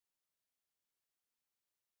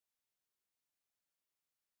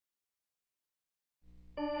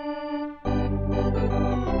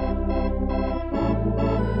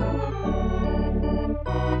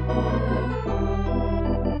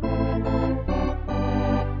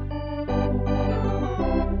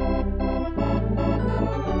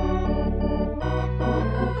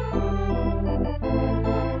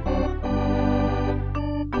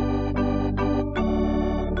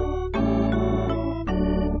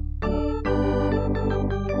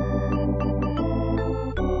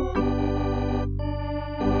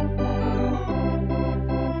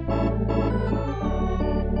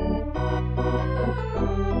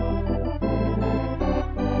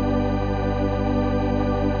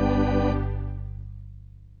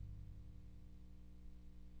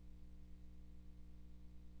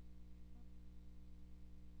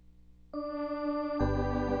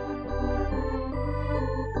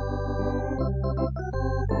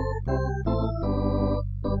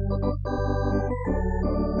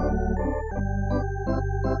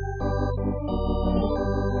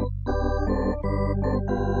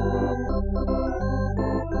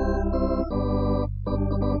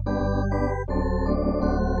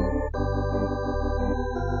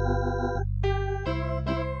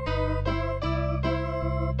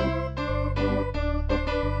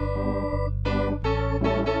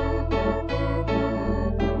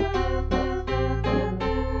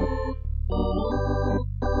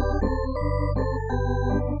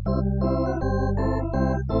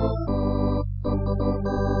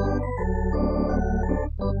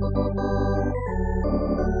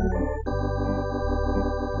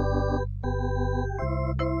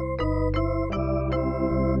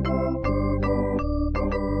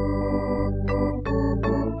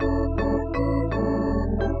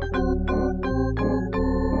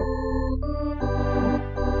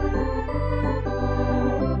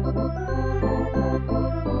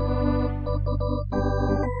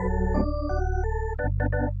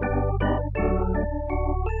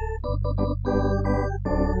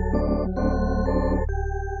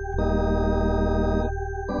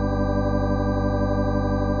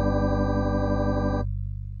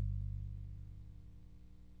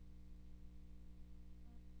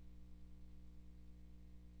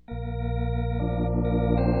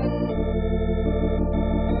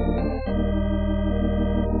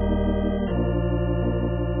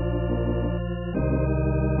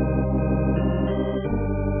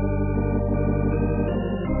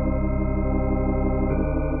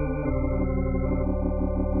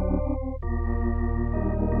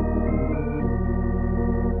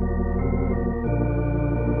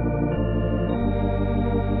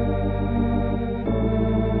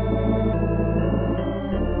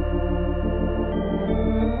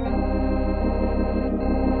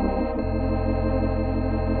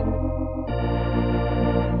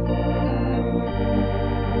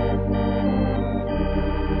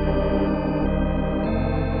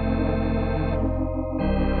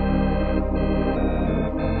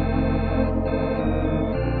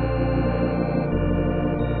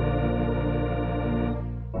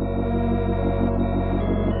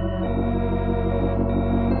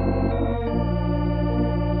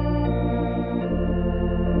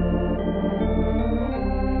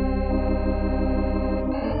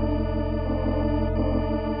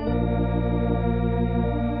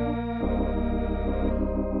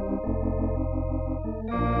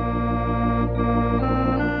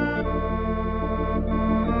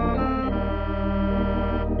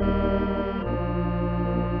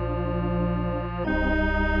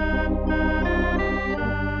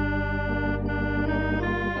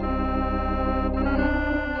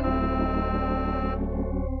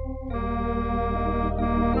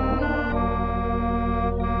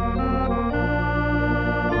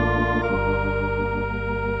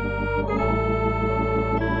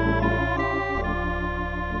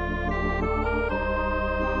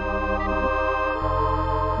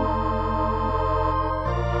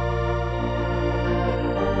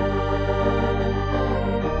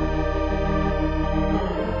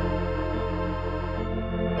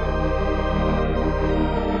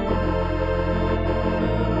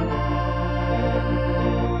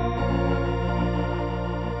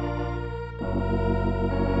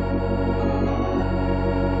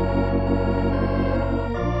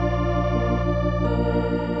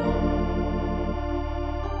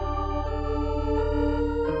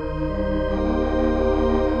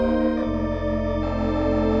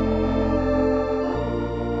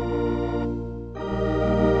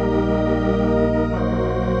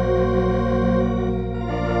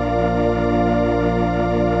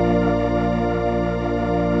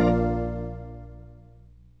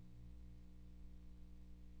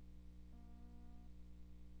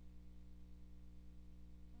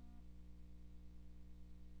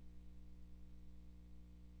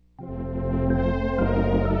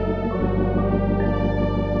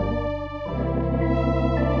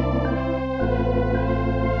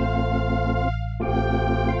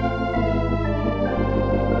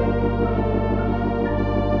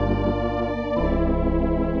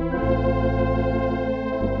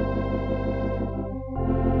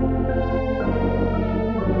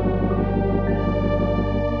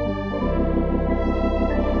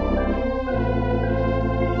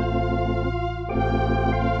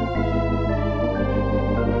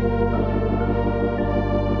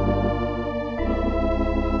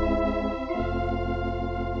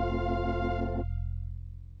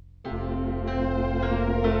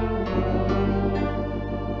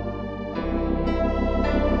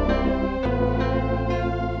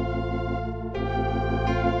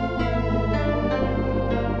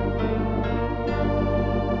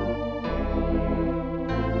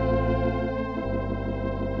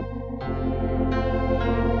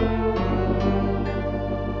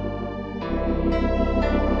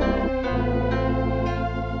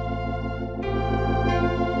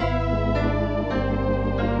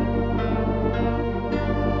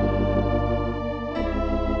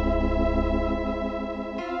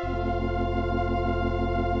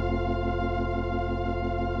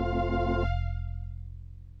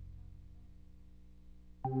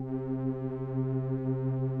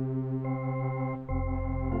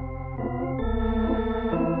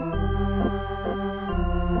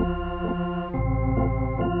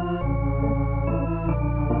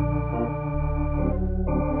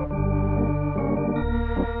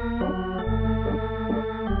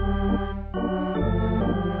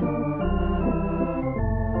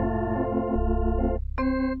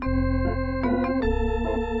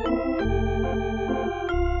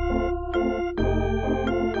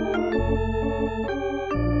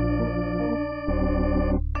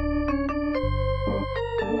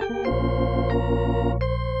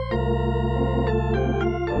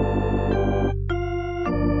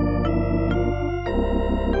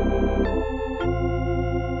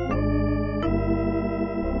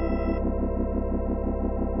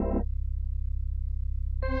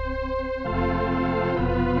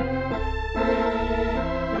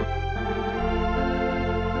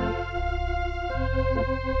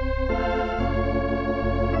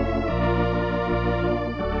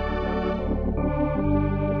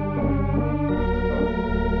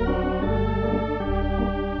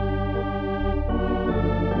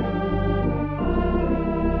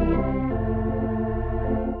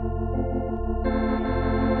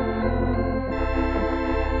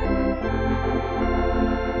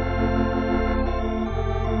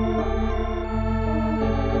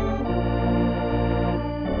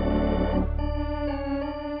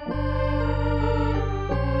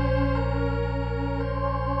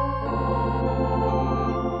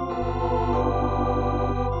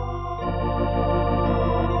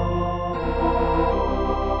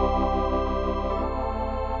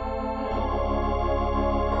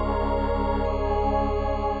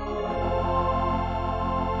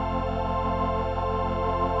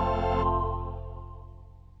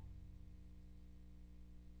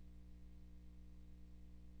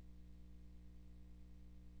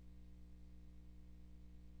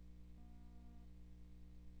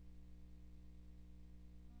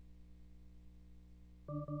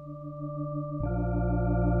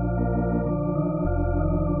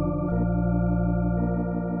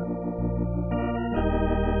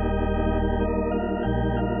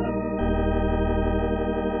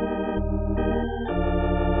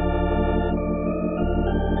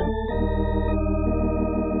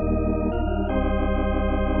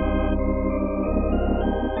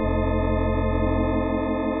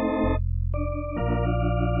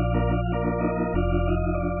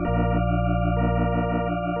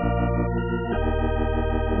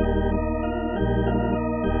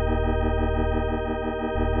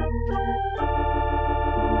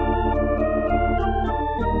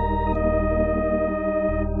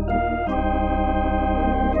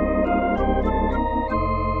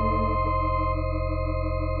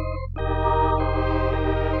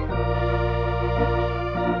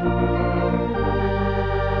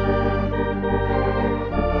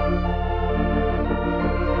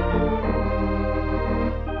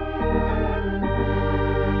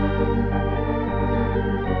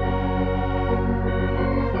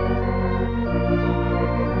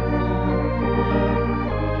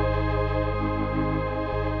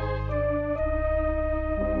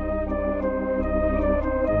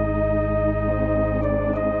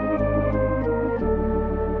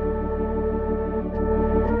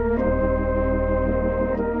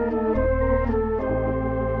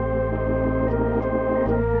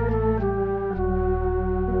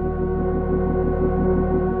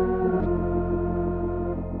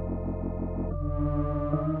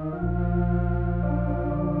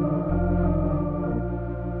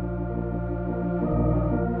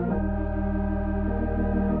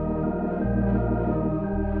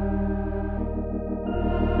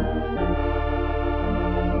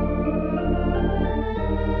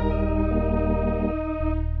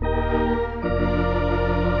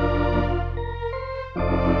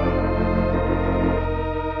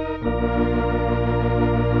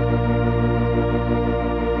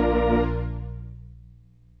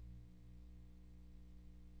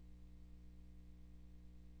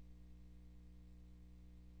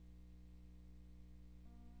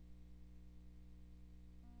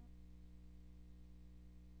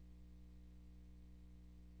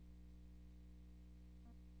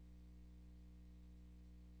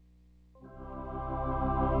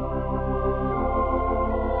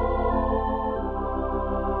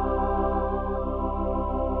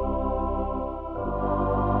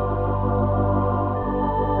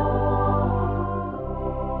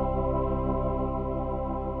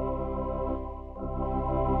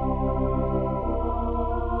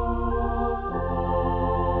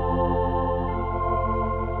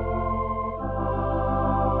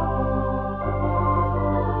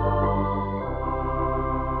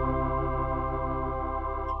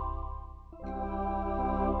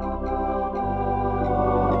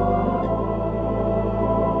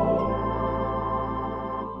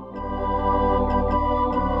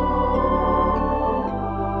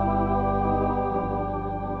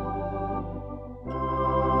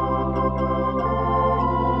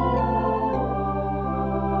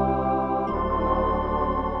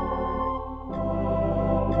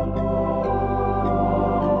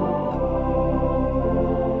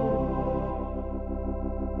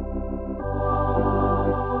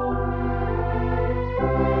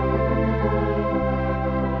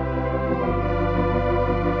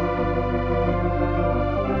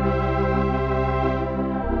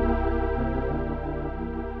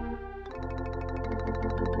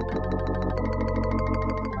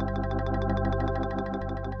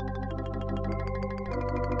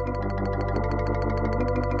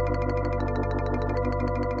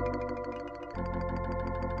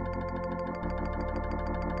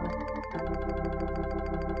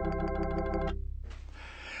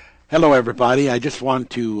Hello, everybody. I just want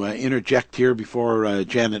to interject here before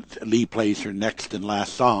Janet Lee plays her next and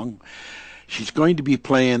last song. She's going to be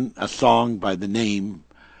playing a song by the name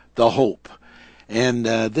The Hope. And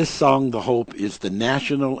this song, The Hope, is the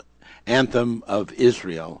national anthem of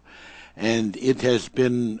Israel. And it has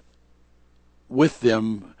been with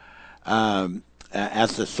them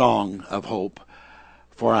as a song of hope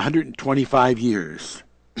for 125 years.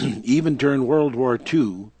 Even during World War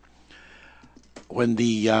II, when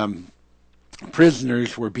the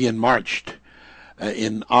prisoners were being marched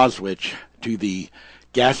in Auschwitz to the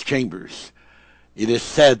gas chambers, it is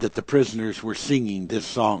said that the prisoners were singing this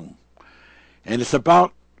song. And it's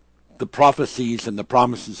about the prophecies and the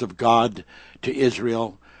promises of God to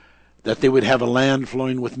Israel, that they would have a land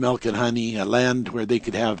flowing with milk and honey, a land where they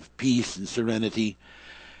could have peace and serenity.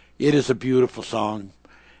 It is a beautiful song,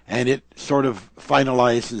 and it sort of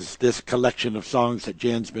finalizes this collection of songs that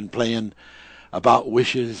Jan's been playing about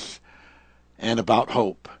wishes and about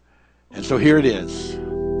hope. And so here it is,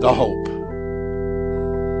 The Hope.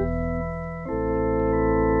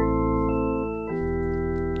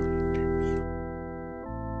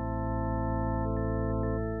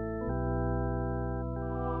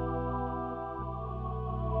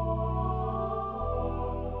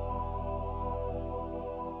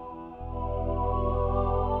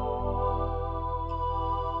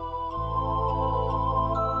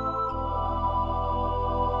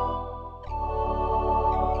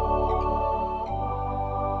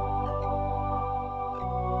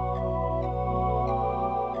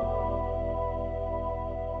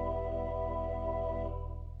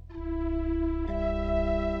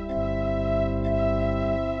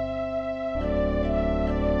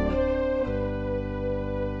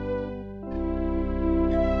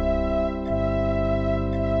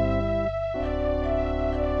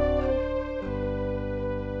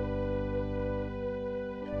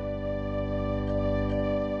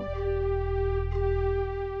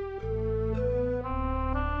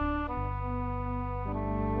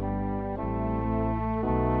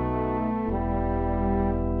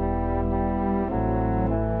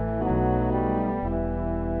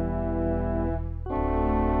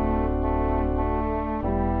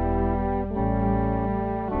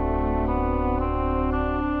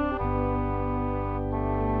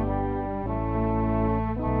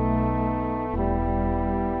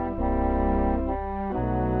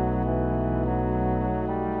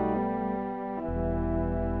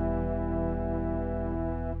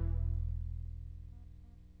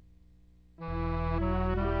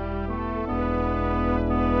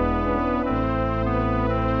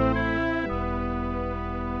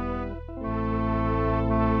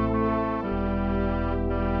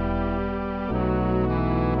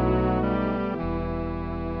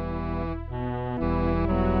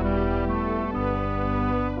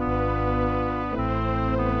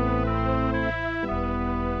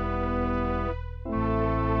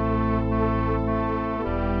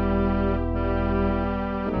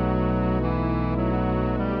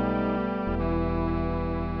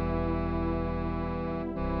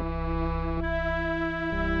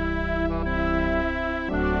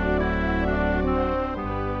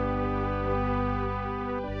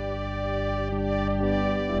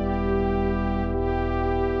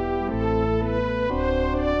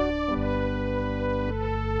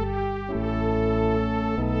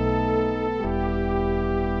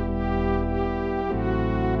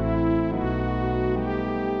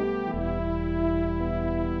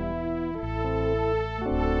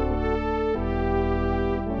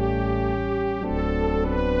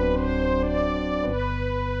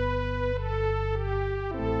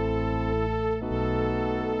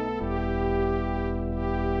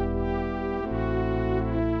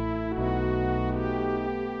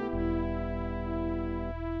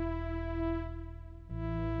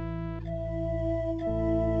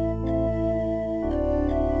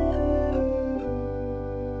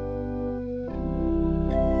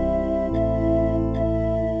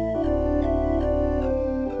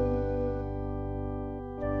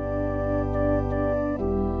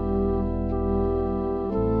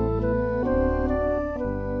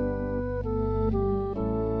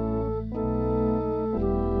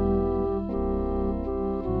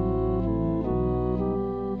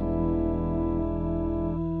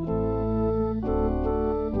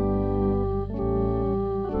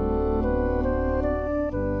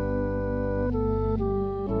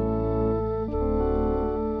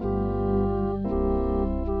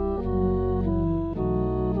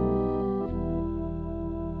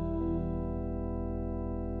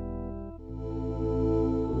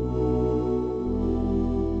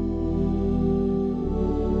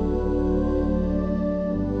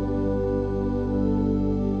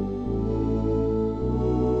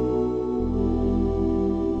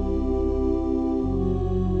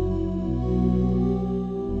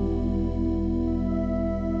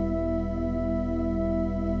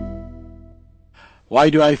 Why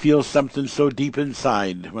do I feel something so deep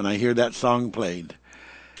inside when I hear that song played?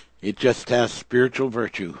 It just has spiritual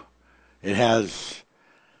virtue. It has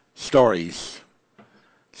stories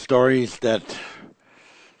that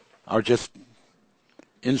are just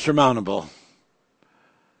insurmountable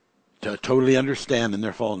to totally understand in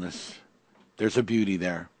their fullness. There's a beauty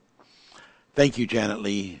there. Thank you, Janet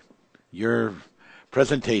Lee. Your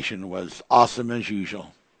presentation was awesome as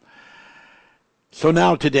usual. So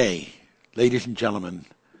now today, ladies and gentlemen,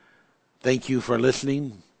 thank you for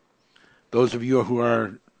listening. Those of you who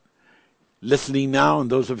are listening now and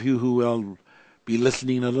those of you who will be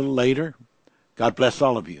listening a little later, God bless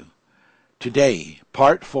all of you. Today,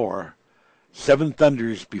 Part 4, Seven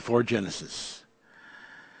Thunders Before Genesis.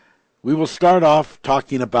 We will start off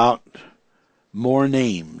talking about more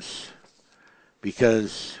names,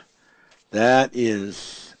 because that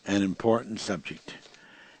is an important subject.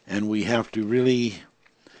 And we have to really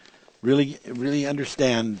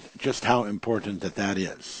understand just how important that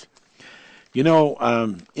is. You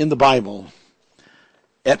know, in the Bible,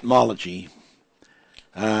 etymology,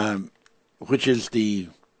 which is the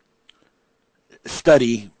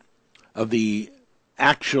study of the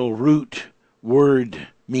actual root word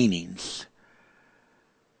meanings,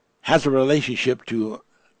 has a relationship to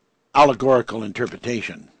allegorical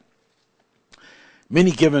interpretation.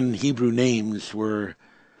 Many given Hebrew names were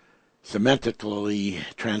semantically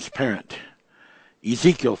transparent.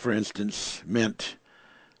 Ezekiel, for instance, meant,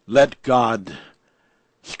 "Let God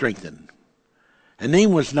strengthen." A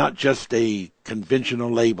name was not just a conventional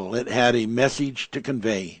label. It had a message to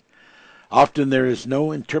convey. Often there is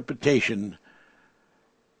no interpretation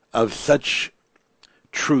of such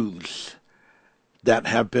truths that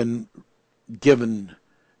have been given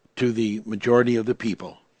to the majority of the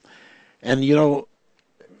people. And you know,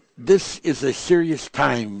 this is a serious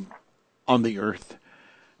time on the earth.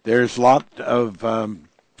 There's a lot of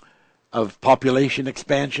population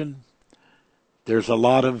expansion. There's a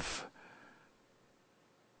lot of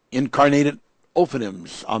incarnated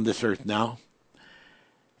ophanims on this earth now.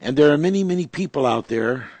 And there are many, many people out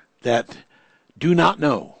there that do not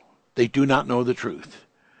know. They do not know the truth.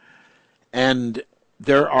 And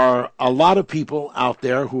there are a lot of people out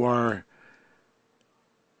there who are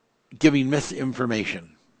giving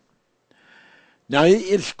misinformation. Now,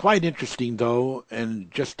 it's quite interesting, though,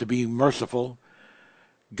 and just to be merciful,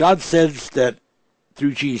 God says that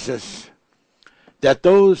through Jesus, that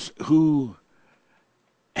those who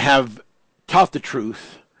have taught the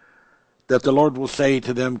truth, that the Lord will say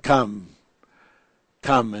to them, come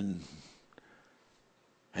and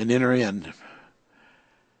enter in.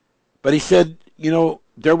 But he said, you know,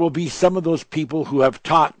 there will be some of those people who have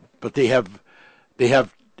taught, but they have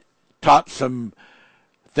taught some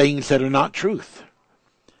things that are not truth.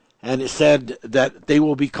 And it said that they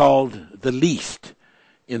will be called the least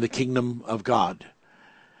in the kingdom of God.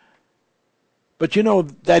 But you know,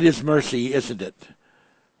 that is mercy, isn't it?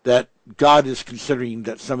 That God is considering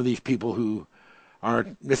that some of these people who are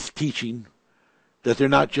misteaching, that they're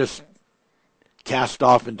not just cast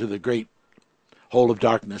off into the great hole of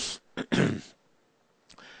darkness,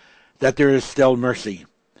 that there is still mercy.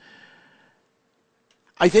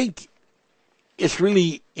 I think it's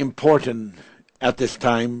really important at this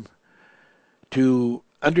time to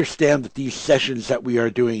understand that these sessions that we are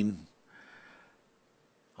doing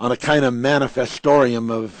on a kind of manifestorium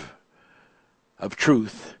of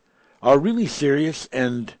truth are really serious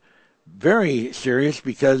and very serious,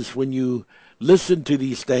 because when you listen to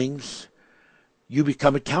these things, you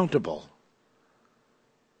become accountable.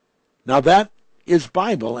 Now that is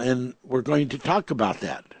Bible, and we're going to talk about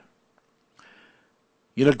that.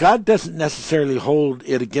 You know, God doesn't necessarily hold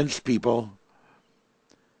it against people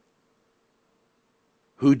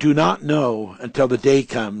who do not know until the day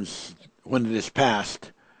comes when it is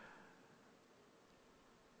past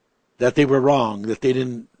that they were wrong, that they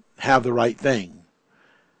didn't have the right thing.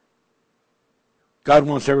 God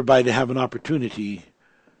wants everybody to have an opportunity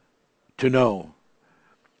to know.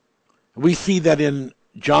 We see that in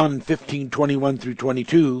John 15:21 through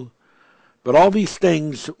 22, but all these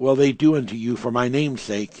things will they do unto you for my name's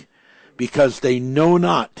sake, because they know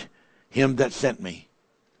not him that sent me.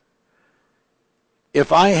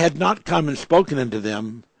 If I had not come and spoken unto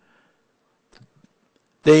them,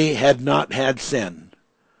 they had not had sin,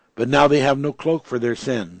 but now they have no cloak for their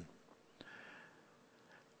sin.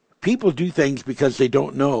 People do things because they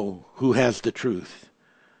don't know who has the truth.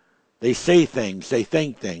 They say things, they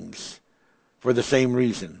think things for the same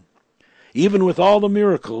reason. Even with all the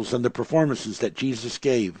miracles and the performances that Jesus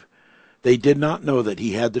gave, they did not know that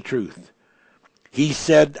he had the truth. He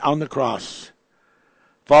said on the cross,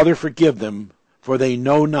 "Father, forgive them, for they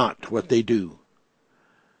know not what they do."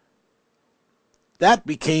 that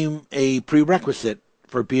became a prerequisite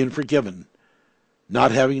for being forgiven.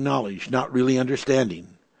 Not having knowledge, not really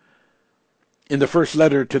understanding. In the first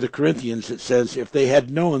letter to the Corinthians, it says, if they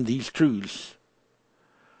had known these truths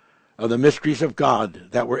of the mysteries of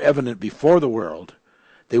God that were evident before the world,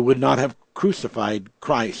 they would not have crucified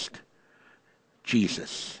Christ,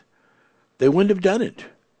 Jesus. They wouldn't have done it.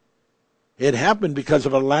 It happened because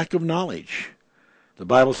of a lack of knowledge. The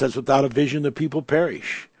Bible says, without a vision, the people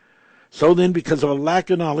perish. So then, because of a lack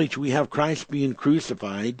of knowledge, we have Christ being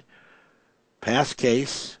crucified, past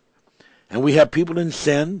case, and we have people in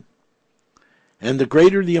sin, and the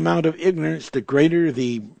greater the amount of ignorance, the greater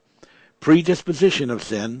the predisposition of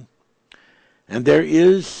sin, and there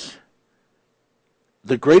is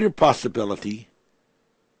the greater possibility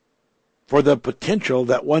for the potential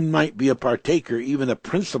that one might be a partaker, even a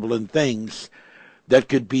principal in things that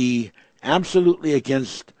could be absolutely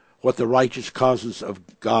against what the righteous causes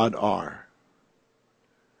of God are.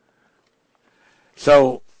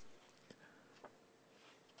 So,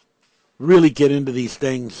 really get into these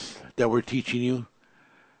things that we're teaching you.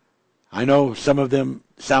 I know some of them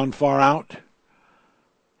sound far out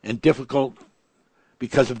and difficult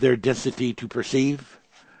because of their density to perceive.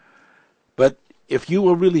 But if you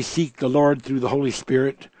will really seek the Lord through the Holy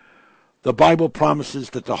Spirit, the Bible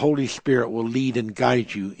promises that the Holy Spirit will lead and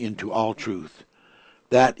guide you into all truth.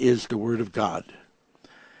 That is the Word of God.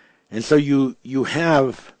 And so you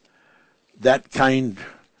have that kind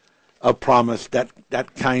of promise,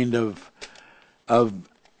 that kind of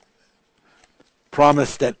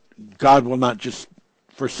promise that God will not just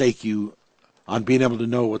forsake you on being able to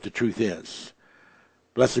know what the truth is.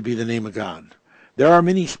 Blessed be the name of God. There are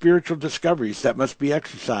many spiritual discoveries that must be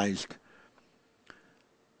exercised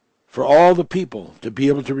for all the people to be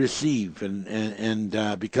able to receive,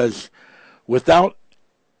 and because without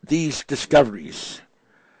these discoveries,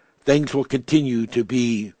 things will continue to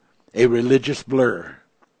be a religious blur.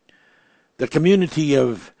 The community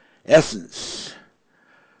of Essence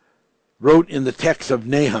wrote in the text of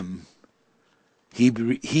Nahum,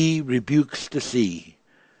 he rebukes the sea.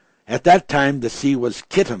 At that time, the sea was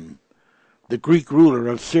Kittim, the Greek ruler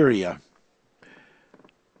of Syria.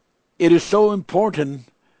 It is so important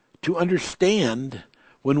to understand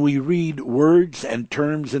when we read words and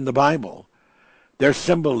terms in the Bible, their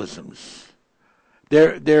symbolisms,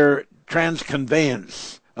 their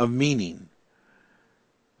transconveyance of meaning,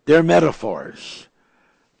 their metaphors,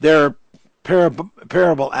 their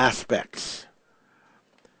parable aspects.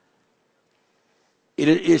 It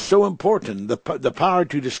is so important, the power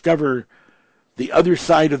to discover the other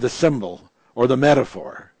side of the symbol or the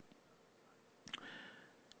metaphor.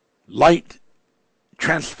 Light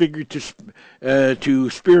transfigured to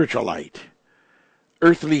spiritual light.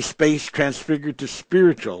 Earthly space transfigured to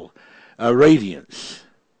spiritual radiance.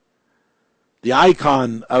 The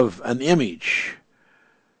icon of an image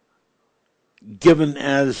given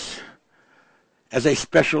as a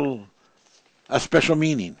special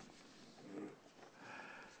meaning.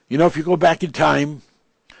 You know, if you go back in time,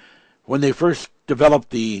 when they first developed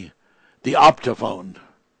the optophone,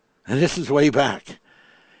 and this is way back,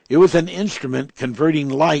 it was an instrument converting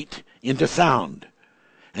light into sound,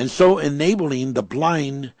 and so enabling the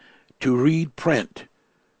blind to read print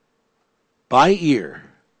by ear.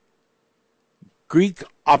 Greek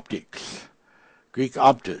optics,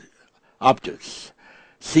 optus,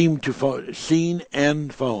 seen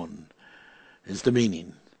and phone is the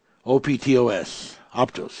meaning. O-P-T-O-S,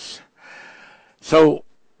 optos. So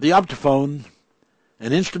the optophone,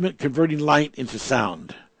 an instrument converting light into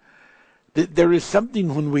sound. There is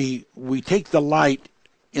something when we take the light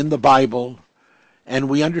in the Bible and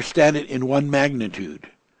we understand it in one magnitude.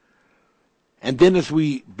 And then as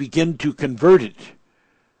we begin to convert it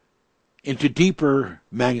into deeper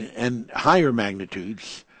and higher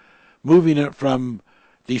magnitudes, moving it from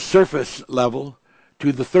the surface level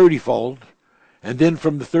to the 30-fold, and then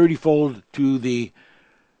from the 30-fold to the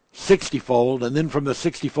 60-fold, and then from the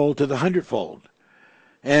 60-fold to the 100-fold.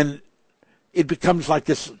 And it becomes like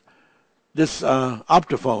this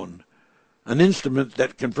optophone, an instrument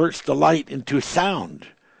that converts the light into sound,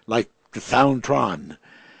 like the Soundtron,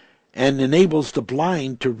 and enables the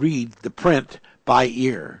blind to read the print by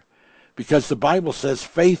ear. Because the Bible says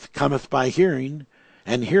faith cometh by hearing,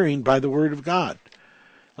 and hearing by the word of God.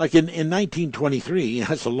 Like in 1923,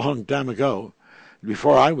 that's a long time ago,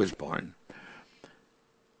 before I was born,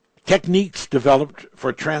 techniques developed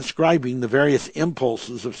for transcribing the various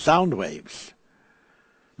impulses of sound waves.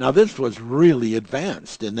 Now this was really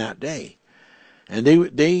advanced in that day. And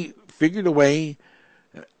they figured a way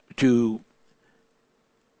to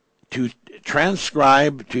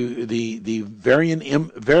transcribe to the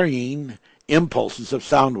varying impulses of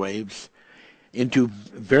sound waves into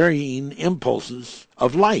varying impulses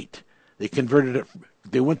of light. They converted it,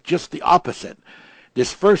 they went just the opposite.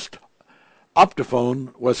 This first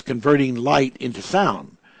optophone was converting light into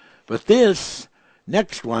sound, but this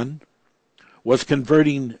next one was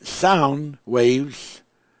converting sound waves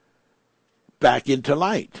back into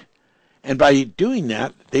light. And by doing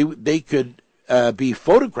that, they could be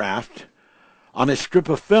photographed on a strip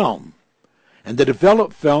of film. And the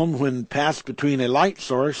developed film, when passed between a light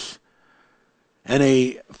source and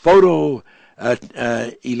a photo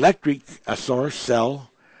electric source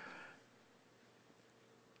cell,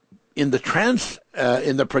 in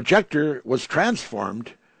the projector, was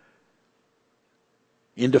transformed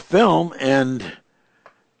into film, and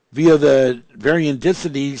via the varying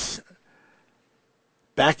densities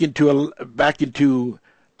back into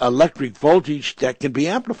electric voltage that can be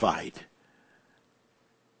amplified.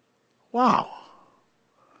 Wow.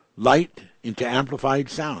 Light into amplified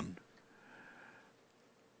sound.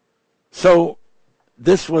 So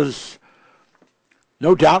this was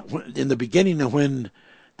no doubt in the beginning of when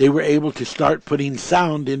they were able to start putting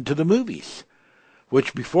sound into the movies,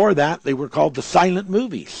 which before that they were called the silent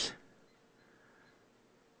movies.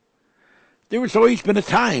 There has always been a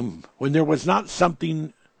time when there was not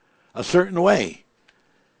something a certain way.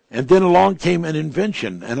 And then along came an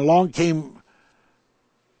invention, and along came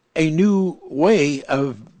a new way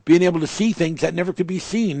of being able to see things that never could be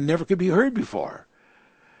seen, never could be heard before.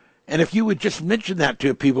 And if you would just mention that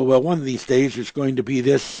to people, well, one of these days there's going to be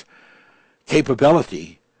this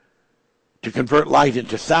capability to convert light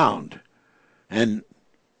into sound. And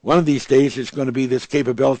one of these days there's going to be this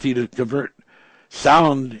capability to convert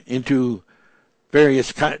sound into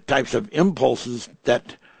various types of impulses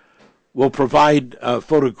that will provide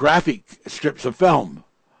photographic strips of film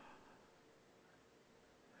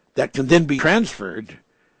that can then be transferred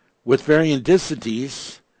with varying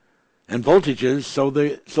densities and voltages so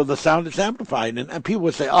the sound is amplified. And people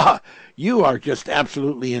would say, you are just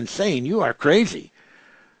absolutely insane. You are crazy.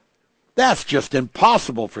 That's just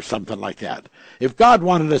impossible for something like that. If God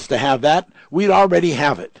wanted us to have that, we'd already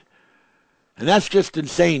have it. And that's just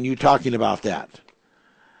insane, you talking about that.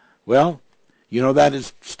 Well, you know, that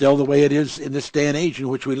is still the way it is in this day and age in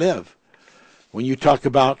which we live. When you talk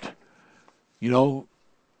about, you know,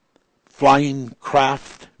 flying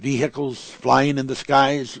craft, vehicles flying in the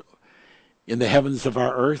skies, in the heavens of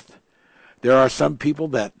our earth, there are some people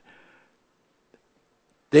that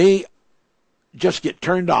they just get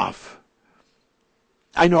turned off.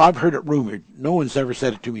 I know I've heard it rumored. No one's ever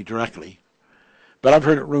said it to me directly. But I've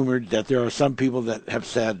heard it rumored that there are some people that have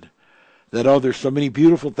said that, there's so many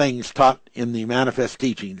beautiful things taught in the manifest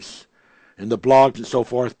teachings, in the blogs and so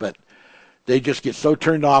forth, but they just get so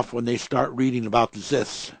turned off when they start reading about the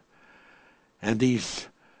Ziths and the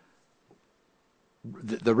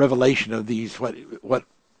revelation of these, what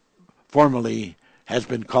formerly has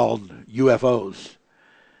been called UFOs.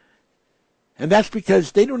 And that's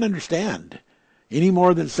because they don't understand any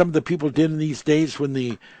more than some of the people did in these days when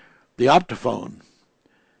the optophone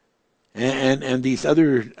and these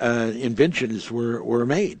other inventions were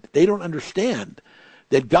made. They don't understand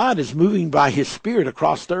that God is moving by his Spirit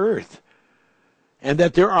across the earth, and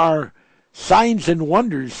that there are signs and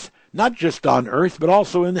wonders not just on earth but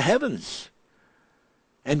also in the heavens.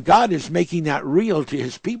 And God is making that real to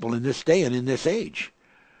his people in this day and in this age.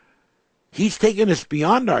 He's taken us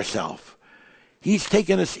beyond ourselves. He's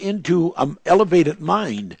taken us into an elevated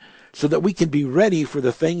mind so that we can be ready for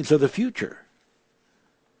the things of the future.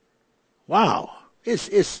 Wow,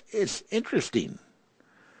 it's interesting.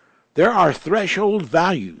 There are threshold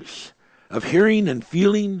values of hearing and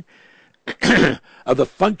feeling, of the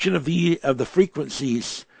function of the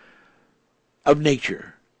frequencies of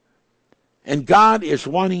nature. And God is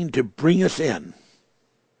wanting to bring us in.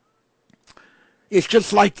 It's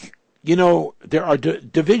just like, you know, there are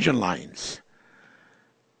division lines.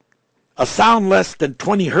 A sound less than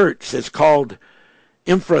 20 hertz is called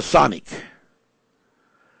infrasonic.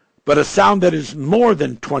 But a sound that is more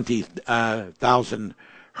than 20,000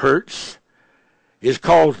 hertz is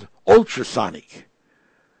called ultrasonic.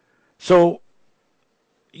 So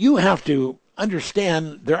you have to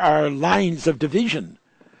understand there are lines of division.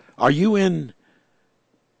 Are you in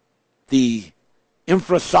the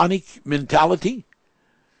infrasonic mentality?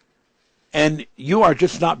 And you are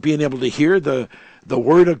just not being able to hear the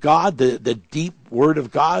Word of God, the deep Word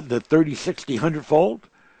of God, the 30, 60, 100-fold?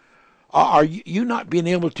 Are you not being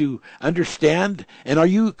able to understand? And are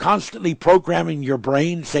you constantly programming your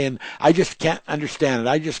brain saying, I just can't understand it.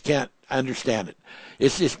 I just can't understand it.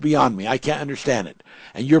 It's just beyond me. I can't understand it.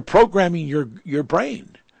 And you're programming your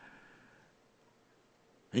brain.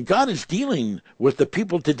 And God is dealing with the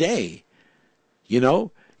people today. You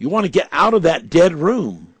know, you want to get out of that dead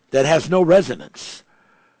room that has no resonance.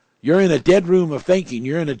 You're in a dead room of thinking.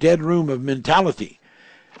 You're in a dead room of mentality.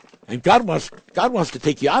 And God wants to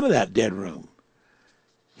take you out of that dead room.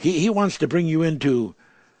 He wants to bring you into,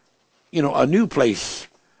 a new place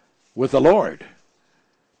with the Lord.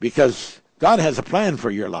 Because God has a plan for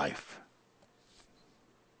your life.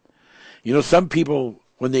 Some people,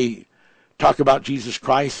 when they talk about Jesus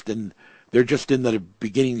Christ and they're just in the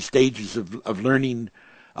beginning stages of learning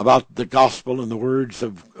about the gospel and the words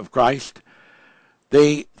of Christ,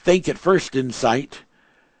 they think at first insight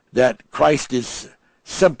that Christ is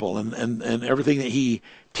simple and everything that he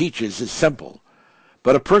teaches is simple.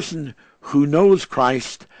 But a person who knows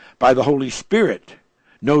Christ by the Holy Spirit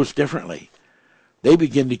knows differently. They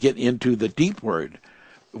begin to get into the deep word.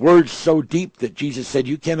 Words so deep that Jesus said,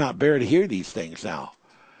 you cannot bear to hear these things now.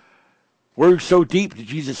 Words so deep that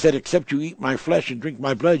Jesus said, except you eat my flesh and drink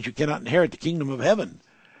my blood, you cannot inherit the kingdom of heaven.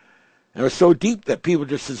 And it was so deep that people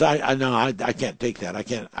just says, I can't take that. I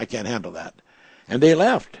can't handle that. And they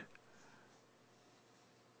left.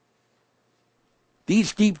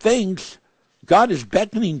 These deep things, God is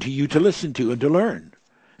beckoning to you to listen to and to learn.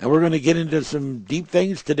 And we're going to get into some deep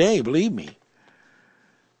things today, believe me.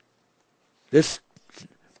 This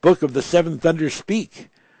book of the seven thunders speak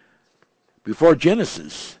before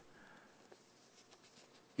Genesis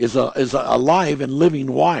is a live and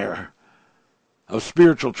living wire of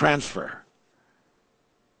spiritual transfer.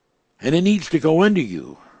 And it needs to go into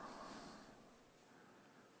you.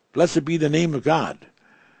 Blessed be the name of God.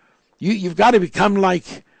 You've got to become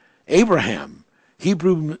like Abraham.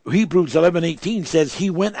 Hebrews 11:18 says he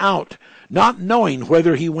went out not knowing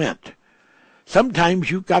whither he went. Sometimes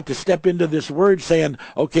you've got to step into this word saying,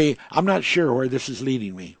 okay, I'm not sure where this is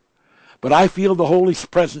leading me, but I feel the Holy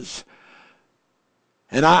presence,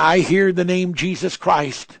 and I hear the name Jesus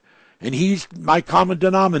Christ, and he's my common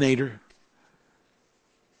denominator.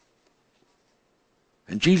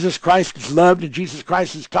 And Jesus Christ is loved, and Jesus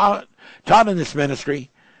Christ is taught in this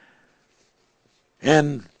ministry.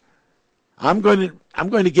 And I'm going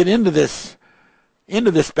to get into this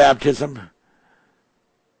baptism.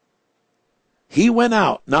 He went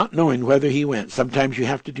out not knowing whether he went. Sometimes you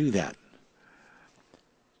have to do that.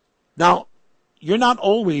 Now, you're not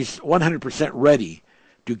always 100% ready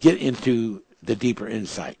to get into the deeper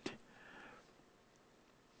insight.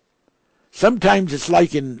 Sometimes it's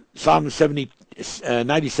like in Psalm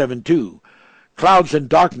 97:2, clouds and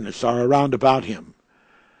darkness are around about him.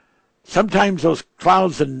 Sometimes those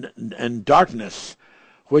clouds and darkness,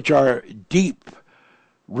 which are deep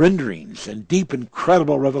renderings and deep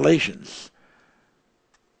incredible revelations,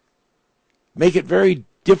 make it very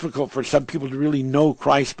difficult for some people to really know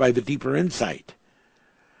Christ by the deeper insight.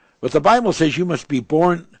 But the Bible says you must be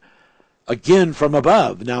born again from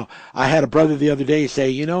above. Now, I had a brother the other day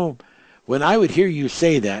say, when I would hear you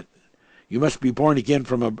say that, you must be born again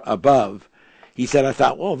from above, he said, I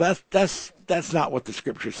thought, well, that's not what the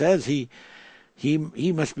scripture says. He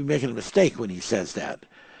must be making a mistake when he says that.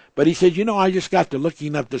 But he said, I just got to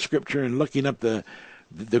looking up the scripture and looking up the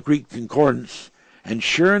Greek concordance. And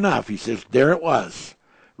sure enough, he says, there it was.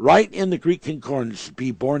 Right in the Greek concordance,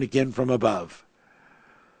 be born again from above.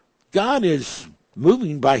 God is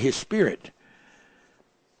moving by his Spirit.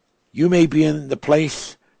 You may be in the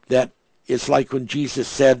place that it's like when Jesus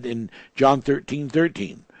said in John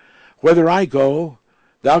 13:13, whither I go,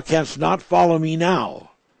 thou canst not follow me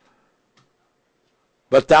now,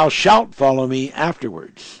 but thou shalt follow me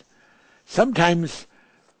afterwards. Sometimes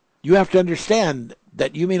you have to understand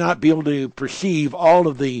that you may not be able to perceive all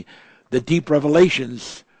of the deep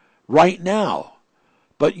revelations right now,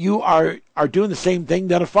 but you are doing the same thing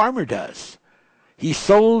that a farmer does. He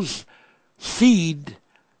sows seed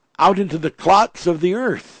out into the clots of the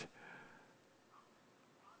earth.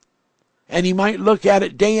 And he might look at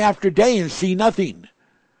it day after day and see nothing.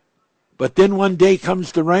 But then one day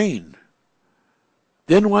comes the rain.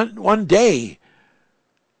 Then one day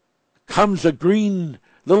comes a green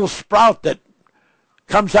little sprout that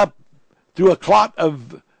comes up through a clot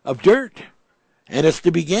of dirt. And it's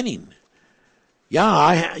the beginning.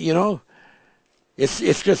 Yeah,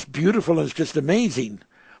 it's just beautiful and it's just amazing.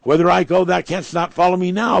 Whither I go, thou canst not follow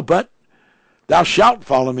me now, but thou shalt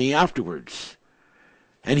follow me afterwards.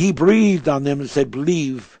 And he breathed on them and said,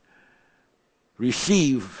 believe,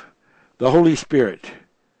 receive the Holy Spirit.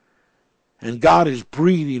 And God is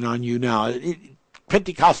breathing on you now.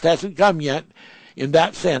 Pentecost hasn't come yet in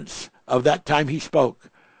that sense of that time he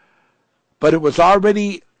spoke. But it was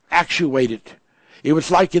already actuated. It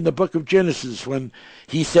was like in the book of Genesis when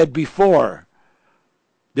he said before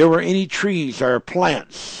there were any trees or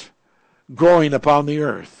plants growing upon the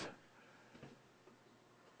earth.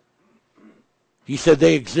 He said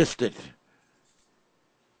they existed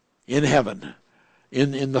in heaven,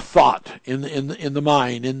 in the thought, in the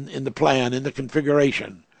mind, in the plan, in the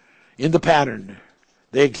configuration, in the pattern.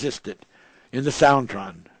 They existed in the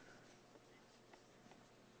Soundtron.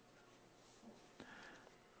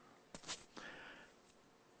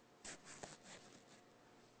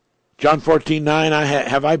 John 14:9,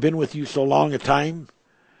 have I been with you so long a time,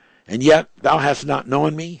 and yet thou hast not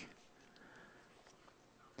known me?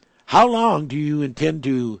 How long do you intend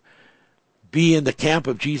to be in the camp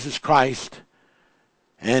of Jesus Christ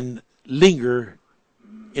and linger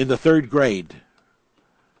in the third grade?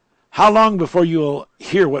 How long before you'll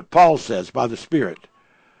hear what Paul says by the Spirit,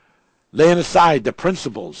 laying aside the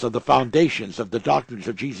principles of the foundations of the doctrines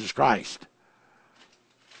of Jesus Christ?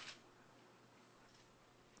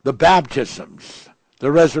 The baptisms,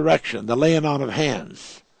 the resurrection, the laying on of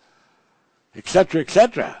hands, etc.,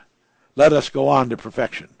 etc. Let us go on to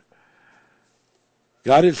perfection.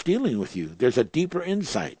 God is dealing with you. There's a deeper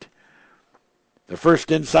insight. The first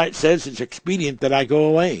insight says it's expedient that I go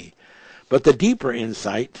away. But the deeper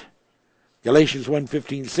insight, Galatians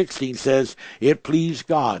 1:15-16 says, it pleased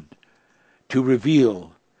God to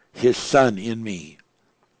reveal his Son in me.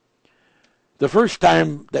 The first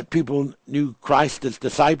time that people knew Christ as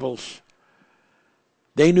disciples,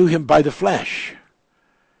 they knew him by the flesh,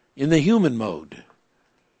 in the human mode.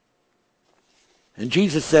 And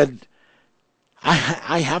Jesus said,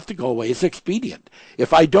 I have to go away. It's expedient.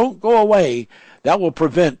 If I don't go away, that will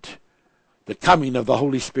prevent the coming of the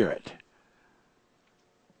Holy Spirit.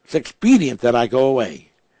 It's expedient that I go away.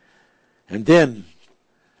 And then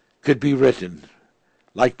could be written,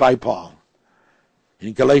 like by Paul,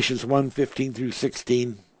 in Galatians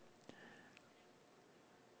 1:15-16,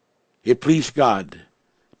 it pleased God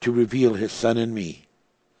to reveal his Son in me.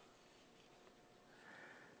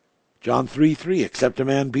 John 3:3, except a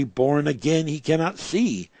man be born again, he cannot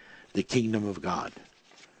see the kingdom of God.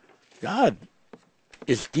 God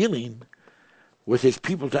is dealing with his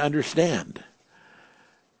people to understand.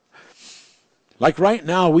 Like right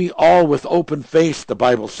now, we all with open face, the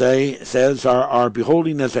Bible says, are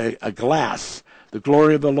beholding as a glass the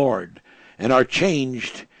glory of the Lord, and are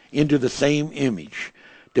changed into the same image.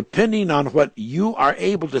 Depending on what you are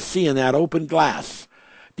able to see in that open glass,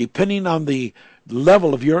 depending on the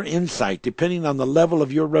level of your insight, depending on the level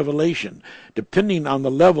of your revelation, depending on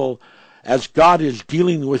the level as God is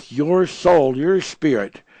dealing with your soul, your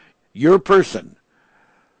spirit, your person,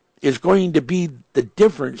 is going to be the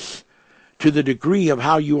difference to the degree of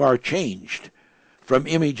how you are changed from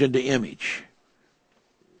image into image.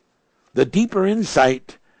 The deeper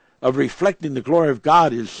insight of reflecting the glory of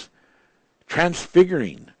God is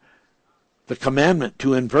transfiguring the commandment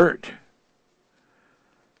to invert.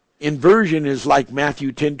 Inversion is like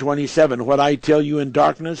Matthew 10:27. What I tell you in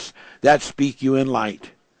darkness, that speak you in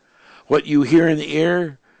light. What you hear in the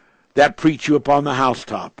ear, that preach you upon the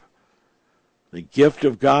housetop. The gift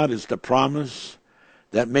of God is the promise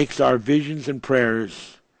that makes our visions and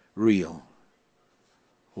prayers real.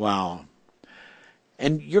 Wow.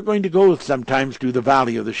 And you're going to go sometimes through the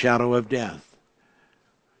valley of the shadow of death.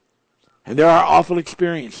 And there are awful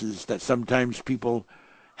experiences that sometimes people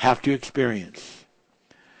have to experience.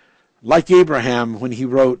 Like Abraham, when he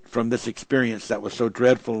wrote from this experience that was so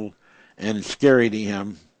dreadful and scary to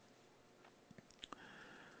him,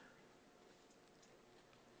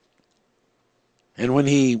 and when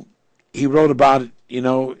he wrote about it,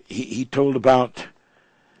 he told about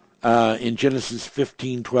in Genesis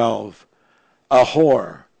 15:12, a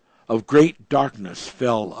horror of great darkness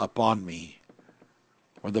fell upon me.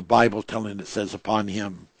 Or the Bible telling it says upon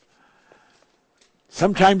him.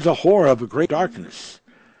 Sometimes a horror of a great darkness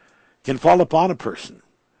can fall upon a person.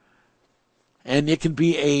 And it can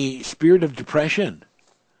be a spirit of depression.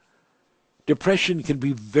 Depression can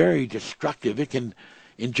be very destructive. It can,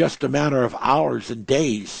 in just a matter of hours and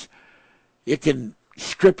days, it can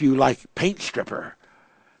strip you like paint stripper.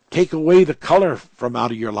 Take away the color from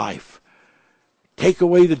out of your life. Take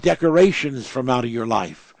away the decorations from out of your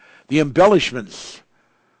life. The embellishments.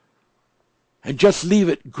 And just leave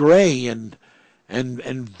it gray and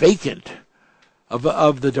vacant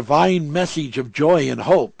of the divine message of joy and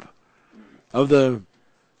hope, of the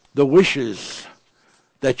wishes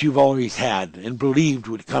that you've always had and believed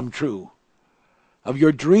would come true, of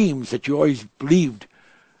your dreams that you always believed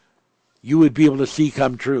you would be able to see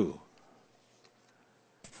come true.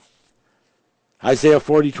 Isaiah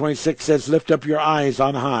 40:26 says, lift up your eyes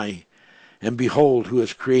on high and behold who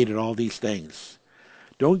has created all these things.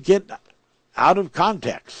 Don't get out of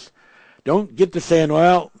context. Don't get to saying,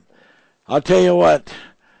 well, I'll tell you what,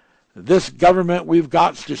 this government we've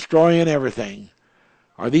got's destroying everything.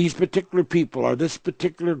 Or these particular people, or this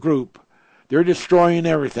particular group, they're destroying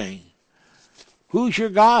everything. Who's your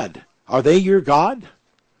God? Are they your God?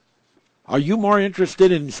 Are you more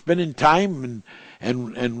interested in spending time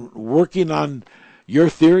and working on your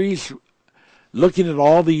theories, looking at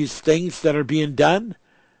all these things that are being done?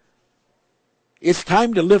 It's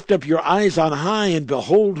time to lift up your eyes on high and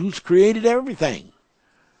behold who's created everything.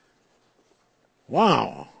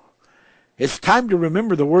 Wow. It's time to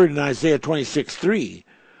remember the word in Isaiah 26:3.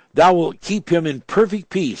 Thou wilt keep him in perfect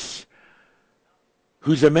peace,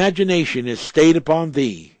 whose imagination is stayed upon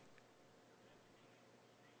thee.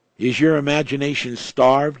 Is your imagination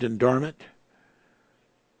starved and dormant?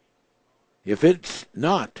 If it's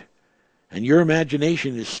not, and your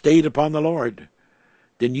imagination is stayed upon the Lord,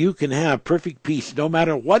 then you can have perfect peace no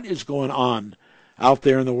matter what is going on out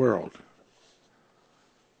there in the world.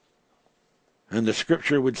 And the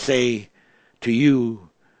scripture would say to you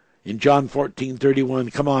in John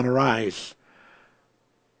 14:31, come on, arise.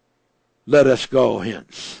 Let us go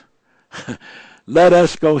hence. Let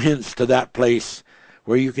us go hence to that place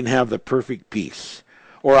where you can have the perfect peace.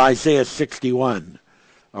 Or Isaiah 61,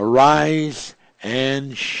 arise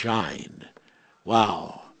and shine.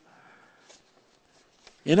 Wow.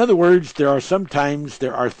 In other words, there are things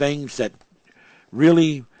that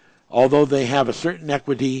really, although they have a certain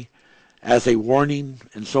equity as a warning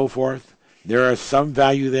and so forth, there is some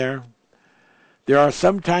value there. There are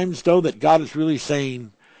some times, though, that God is really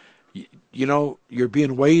saying, you know, you're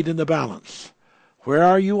being weighed in the balance. Where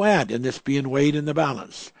are you at in this being weighed in the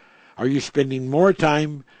balance? Are you spending more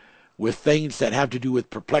time with things that have to do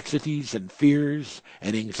with perplexities and fears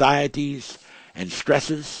and anxieties and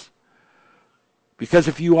stresses? Because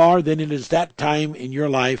if you are, then it is that time in your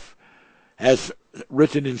life, as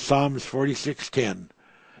written in Psalms 46:10,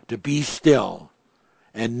 to be still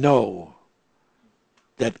and know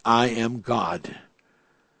that I am God.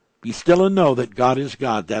 Be still and know that God is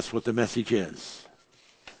God. That's what the message is.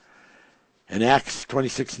 And Acts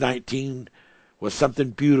 26:19 was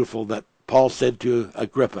something beautiful that Paul said to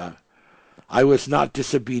Agrippa. I was not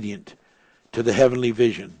disobedient to the heavenly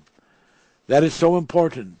vision. That is so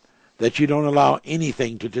important, that you don't allow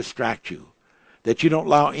anything to distract you, that you don't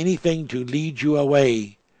allow anything to lead you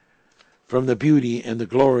away from the beauty and the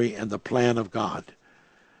glory and the plan of God.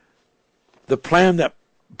 The plan that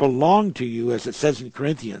belonged to you, as it says in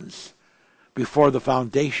Corinthians, before the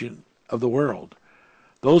foundation of the world.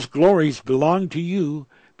 Those glories belong to you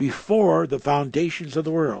before the foundations of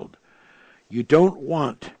the world. You don't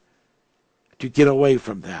want to get away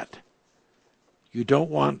from that. You don't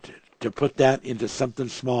want to put that into something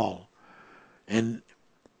small and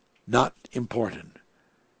not important.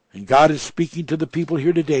 And God is speaking to the people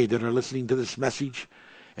here today that are listening to this message,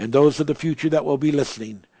 and those of the future that will be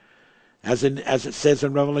listening. As it says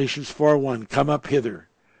in Revelations 4:1, come up hither.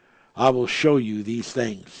 I will show you these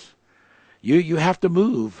things. You have to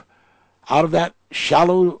move out of that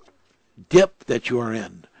shallow dip that you are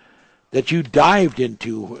in, that you dived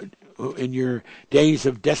into in your days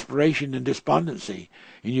of desperation and despondency,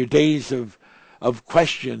 in your days of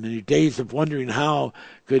question, in your days of wondering how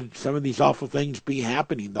could some of these awful things be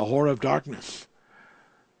happening, the horror of darkness.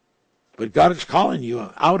 But God is calling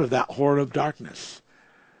you out of that horror of darkness.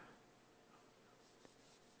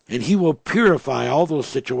 And he will purify all those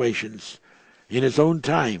situations in his own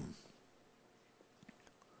time.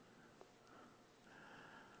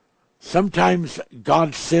 Sometimes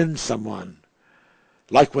God sends someone,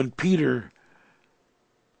 like when Peter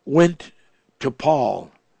went to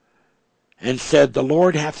Paul and said, the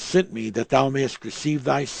Lord hath sent me that thou mayest receive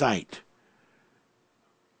thy sight.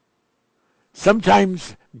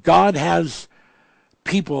 Sometimes God has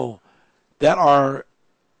people that are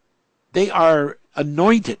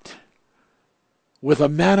anointed with a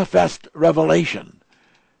manifest revelation.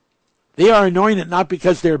 They are anointed not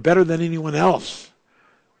because they're better than anyone else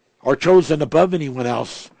or chosen above anyone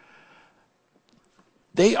else.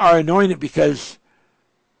 They are anointed because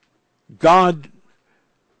God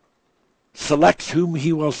selects whom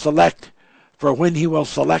he will select for when he will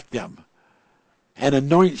select them, and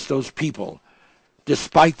anoints those people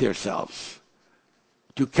despite themselves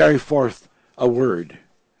to carry forth a word.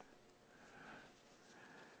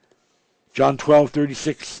 John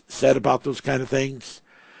 12:36 said about those kind of things,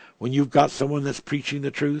 when you've got someone that's preaching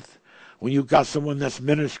the truth, when you've got someone that's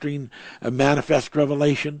ministering a manifest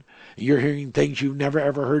revelation, you're hearing things you've never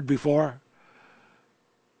ever heard before,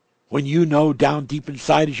 when you know down deep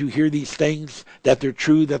inside as you hear these things that they're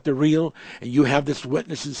true, that they're real, and you have this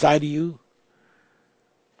witness inside of you.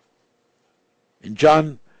 In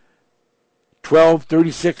John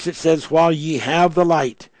 12:36 it says, while ye have the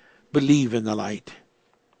light, believe in the light.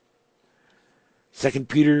 2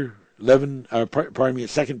 Peter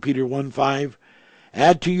 1:5,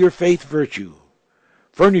 add to your faith virtue,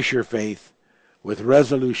 furnish your faith with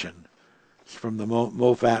resolution. It's from the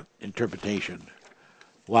Moffat interpretation.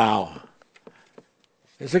 Wow.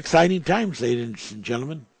 It's exciting times, ladies and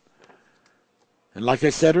gentlemen. And like I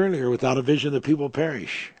said earlier, without a vision the people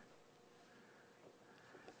perish.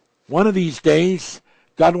 One of these days,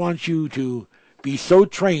 God wants you to be so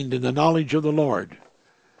trained in the knowledge of the Lord,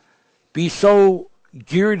 be so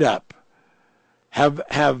geared up,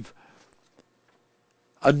 have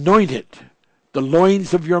anointed the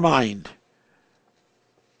loins of your mind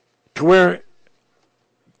to where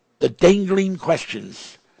the dangling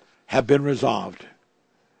questions have been resolved.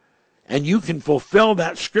 And you can fulfill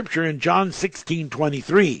that scripture in John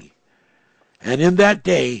 16:23. And in that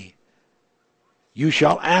day you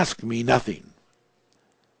shall ask me nothing.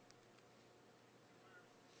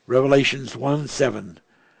 Revelations 1:7.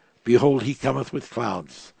 Behold, he cometh with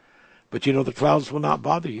clouds. But you know the clouds will not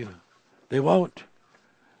bother you. They won't.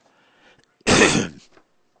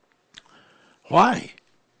 Why?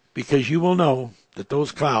 Because you will know that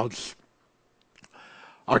those clouds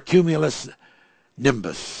are cumulus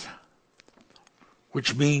nimbus,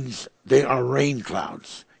 which means they are rain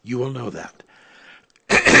clouds. You will know that.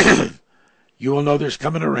 You will know there's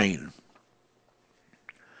coming a rain.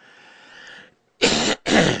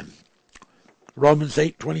 Romans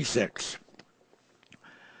 8:26.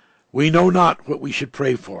 We know not what we should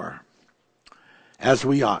pray for, as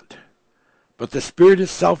we ought, but the Spirit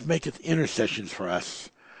itself maketh intercessions for us,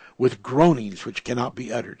 with groanings which cannot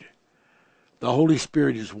be uttered. The Holy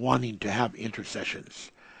Spirit is wanting to have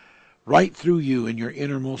intercessions right through you in your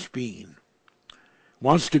innermost being.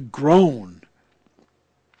 Wants to groan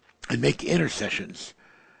and make intercessions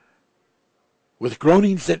with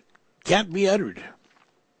groanings that can't be uttered.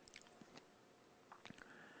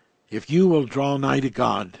 If you will draw nigh to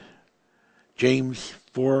God, James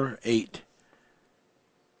 4:8,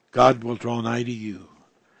 God will draw nigh to you.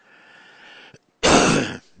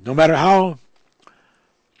 No matter how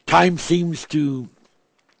time seems to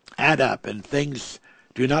add up and things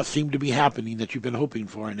do not seem to be happening that you've been hoping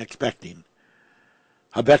for and expecting.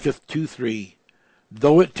 Habakkuk 2:3,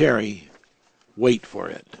 though it tarry, wait for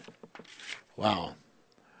it. Wow.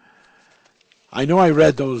 I know I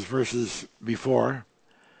read those verses before,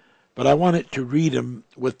 but I wanted to read them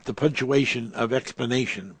with the punctuation of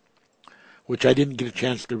explanation, which I didn't get a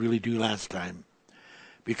chance to really do last time,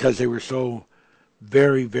 because they were so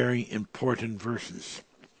very, very important verses.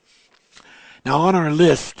 Now, on our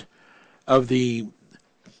list of the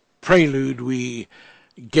prelude we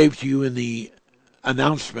gave to you in the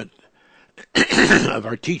announcement of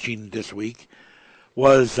our teaching this week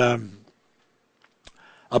was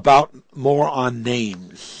about more on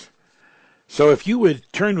names. So if you would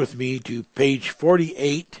turn with me to page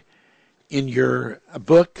 48 in your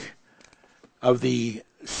book of the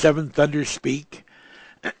Seven Thunders Speak.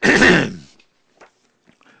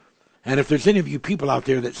 And if there's any of you people out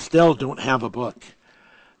there that still don't have a book,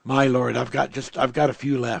 my Lord, I've got a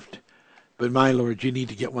few left. But my Lord, you need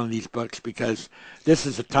to get one of these books, because this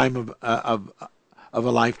is a time of a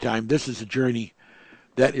lifetime. This is a journey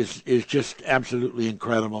that is just absolutely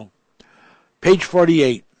incredible. Page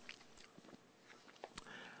 48.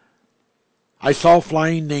 I saw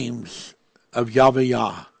flying names of Yahweh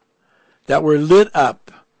Yah that were lit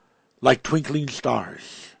up like twinkling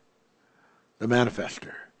stars. The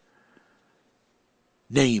manifester.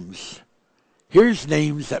 Names. Here's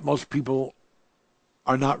names that most people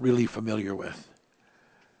are not really familiar with.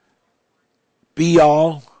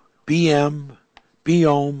 Be-all, Be-em,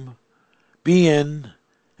 Be-om, Be-in,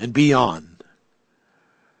 and Beyond.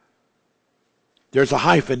 There's a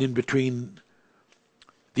hyphen in between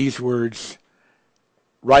these words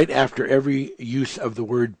right after every use of the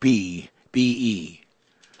word be, be.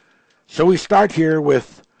 So we start here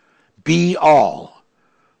with Be-all,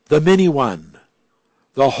 the many one,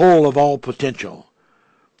 the whole of all potential,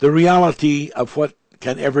 the reality of what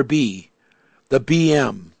can ever be, the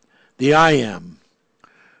Be-em, the I am,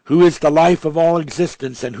 who is the life of all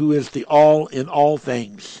existence and who is the all in all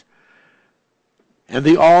things, and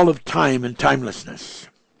the all of time and timelessness.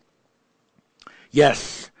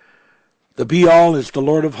 Yes, the Be-all is the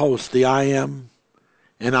Lord of hosts, the I am,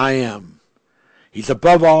 and I am. He's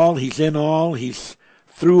above all, he's in all, he's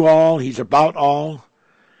through all, he's about all,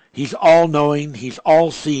 he's all-knowing, he's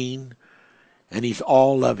all-seeing, and he's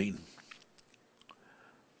all-loving.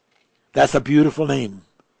 That's a beautiful name,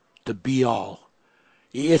 to Be-all.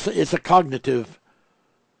 It's a cognitive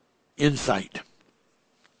insight.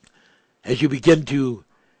 as you begin to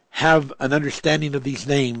have an understanding of these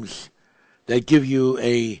names that give you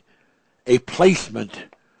a placement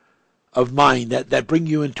of mind, that bring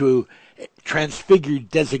you into transfigured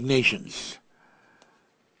designations.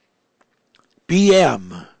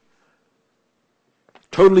 BM,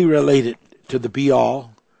 totally related to the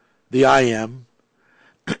be-all, the I am,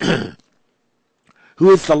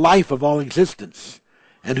 who is the life of all existence,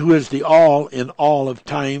 and who is the all in all of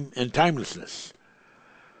time and timelessness.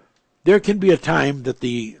 There can be a time that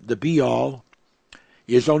the be-all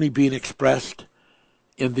is only being expressed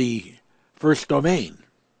in the first domain.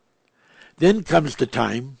 Then comes the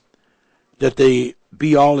time that the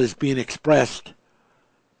be-all is being expressed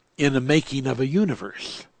in the making of a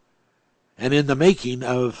universe and in the making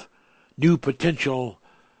of new potential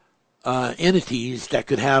entities that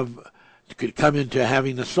could come into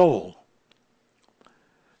having a soul.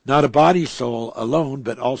 Not a body soul alone,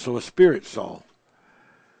 but also a spirit soul.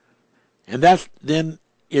 And that then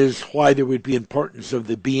is why there would be importance of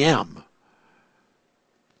the BM.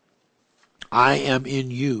 I am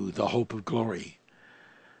in you, the hope of glory.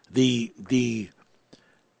 The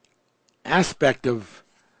aspect of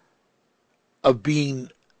being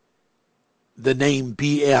the name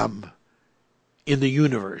BM in the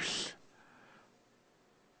universe.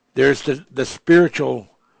 There's the spiritual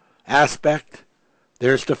aspect,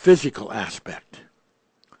 there's the physical aspect.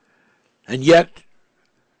 And yet,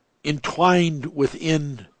 entwined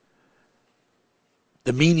within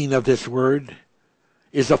the meaning of this word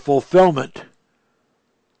is a fulfillment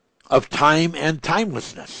of time and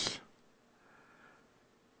timelessness,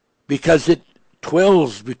 because it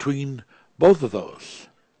dwells between both of those.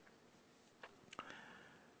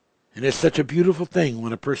 And it's such a beautiful thing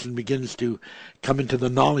when a person begins to come into the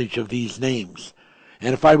knowledge of these names.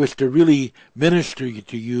 And if I was to really minister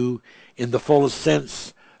to you in the fullest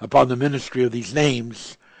sense upon the ministry of these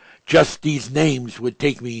names, just these names would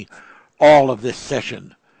take me all of this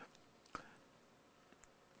session.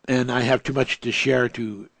 And I have too much to share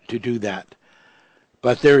to do that.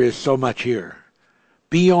 But there is so much here.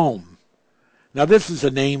 Biom. Now this is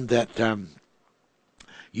a name that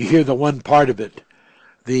you hear the one part of it.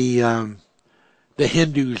 The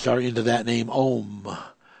Hindus are into that name, Om.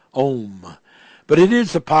 Om. But it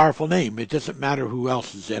is a powerful name. It doesn't matter who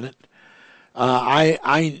else is in it.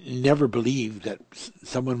 I never believed that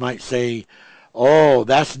someone might say, oh,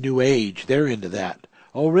 that's New Age. They're into that.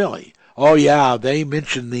 Oh, really? Oh, yeah, they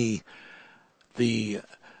mention the things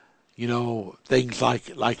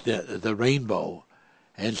like the rainbow.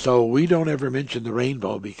 And so we don't ever mention the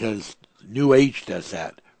rainbow because New Age does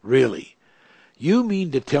that. Really? You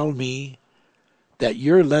mean to tell me that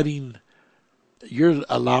you're allowing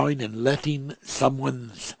and letting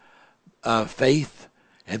someone's faith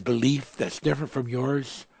and belief that's different from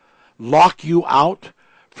yours lock you out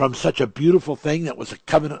from such a beautiful thing that was a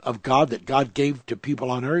covenant of God that God gave to people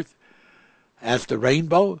on earth as the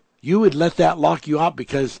rainbow? You would let that lock you out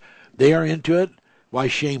because they are into it? Why,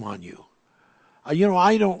 shame on you.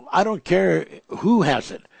 I don't care who has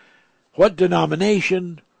it, what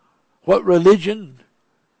denomination, what religion.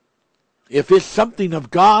 If it's something of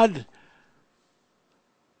God,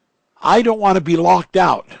 I don't want to be locked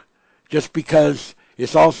out just because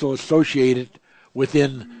it's also associated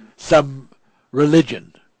within some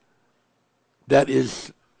religion that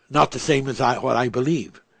is not the same as what I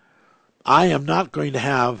believe. I am not going to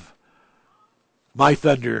have my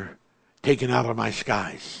thunder taken out of my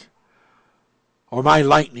skies or my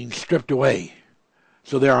lightning stripped away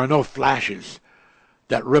so there are no flashes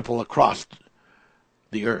that ripple across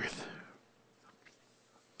the earth.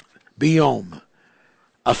 Biom,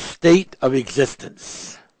 a state of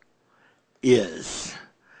existence, is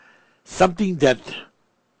something that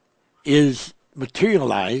is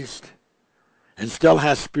materialized and still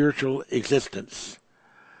has spiritual existence.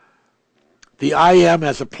 The I am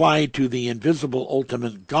as applied to the invisible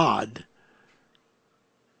ultimate God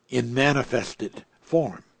in manifested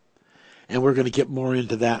form. And we're going to get more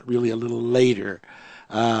into that really a little later,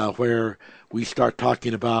 where we start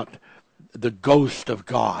talking about the ghost of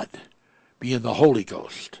God being the Holy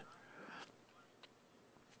Ghost.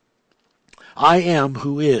 I am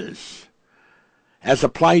who is, as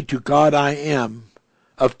applied to God I am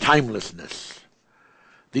of timelessness,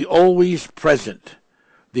 the always present,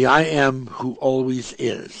 the I am who always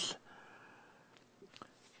is.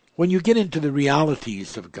 When you get into the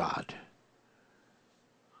realities of God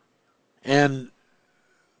and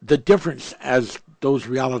the difference as those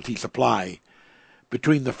realities apply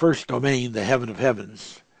between the first domain, the heaven of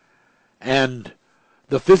heavens, and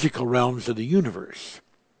the physical realms of the universe,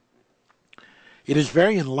 it is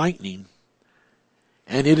very enlightening,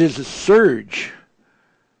 and it is a surge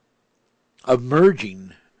of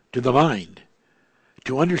merging to the mind.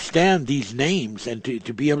 To understand these names and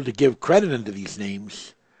to be able to give credit unto these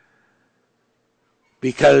names,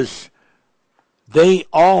 because they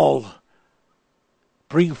all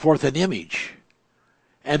bring forth an image.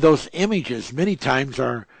 And those images many times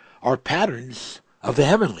are patterns of the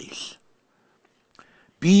heavenlies.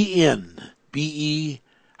 Be-in, B-E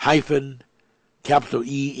hyphen capital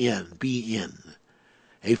E-N, be-in.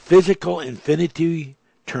 A physical infinity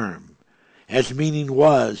term, as meaning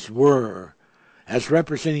was, were, as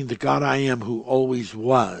representing the God I am who always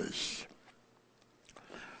was.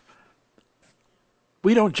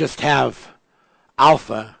 We don't just have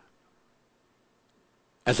Alpha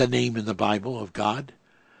as a name in the Bible of God,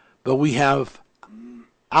 but we have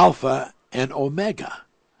Alpha and Omega.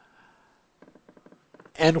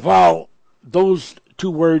 And while those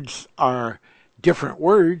two words are different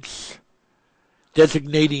words,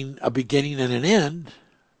 designating a beginning and an end,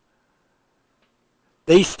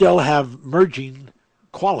 they still have merging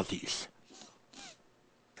qualities.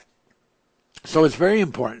 So it's very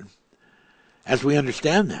important, as we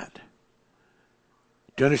understand that,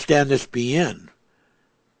 to understand this be-in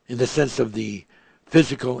the sense of the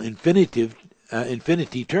physical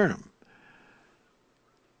infinity term.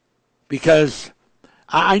 Because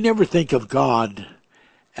I never think of God,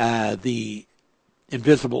 the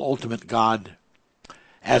invisible ultimate God,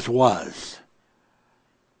 as was.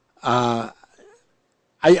 I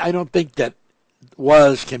don't think that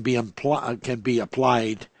was can be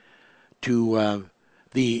applied to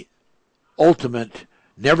the ultimate,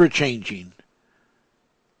 never-changing,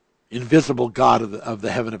 invisible God of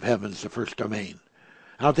the heaven of heavens, the first domain.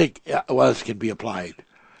 I don't think was can be applied,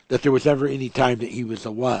 that there was ever any time that he was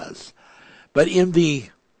a was. But in the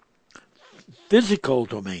physical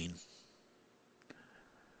domain,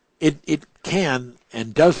 it can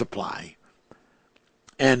and does apply,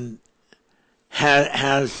 and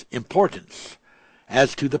has importance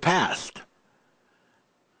as to the past.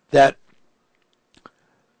 That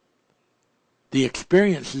the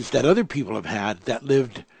experiences that other people have had that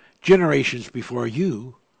lived generations before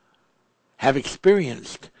you have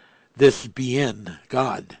experienced this be-in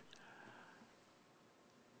God,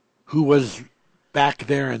 who was back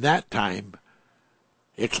there in that time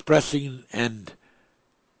expressing and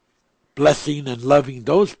blessing and loving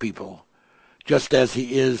those people, just as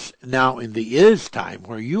he is now in the is time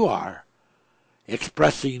where you are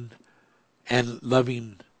expressing and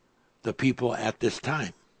loving the people at this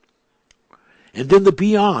time. And then the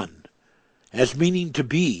beyond, as meaning to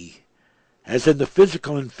be, as in the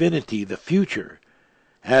physical infinity, the future,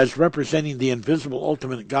 as representing the invisible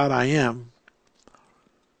ultimate God I am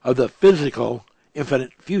of the physical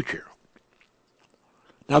infinite future.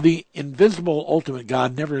 Now the invisible ultimate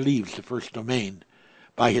God never leaves the first domain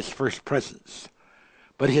by his first presence,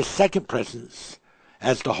 but his second presence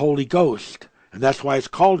as the Holy Ghost, and that's why it's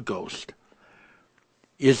called Ghost,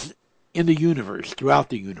 is in the universe, throughout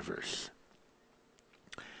the universe.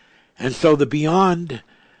 And so the beyond,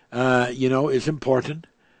 is important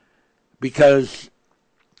because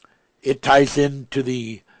it ties into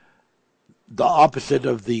the opposite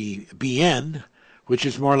of the be-in, which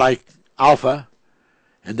is more like Alpha,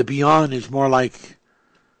 and the beyond is more like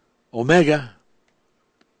Omega.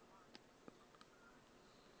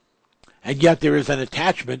 And yet there is an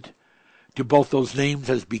attachment to both those names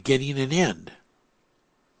as beginning and end.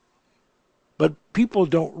 But people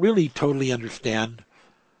don't really totally understand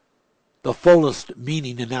the fullest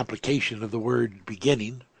meaning and application of the word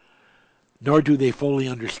beginning, nor do they fully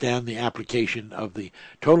understand the application of the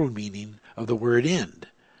total meaning of the word end.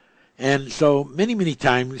 And so many, many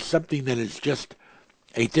times something that is just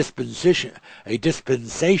a dispensation,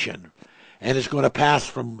 and is going to pass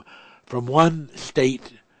from one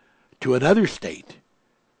state to another state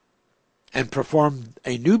and perform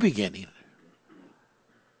a new beginning,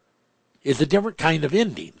 is a different kind of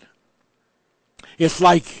ending. It's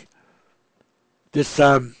like this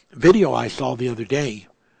video I saw the other day,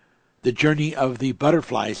 The Journey of the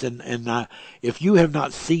Butterflies, and if you have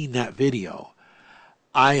not seen that video,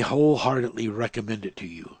 I wholeheartedly recommend it to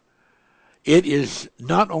you. It is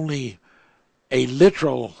not only a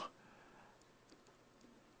literal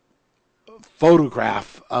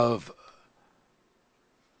photograph of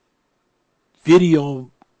video,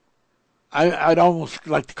 I'd almost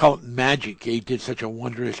like to call it magic. He did such a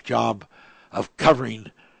wondrous job of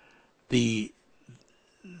covering the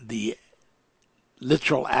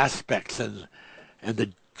literal aspects and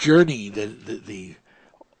the journey, the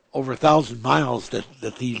over 1,000 miles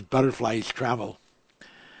that these butterflies travel.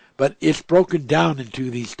 But it's broken down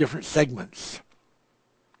into these different segments,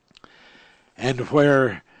 and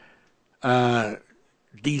where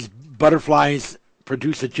these butterflies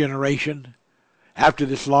produce a generation after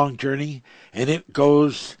this long journey, and it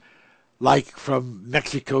goes like from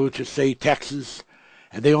Mexico to, say, Texas,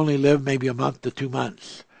 and they only live maybe a month to 2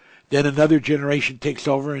 months. Then another generation takes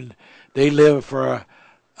over, and they live for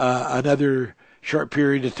another short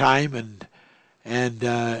period of time, and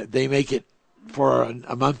they make it for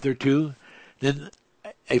a month or two. Then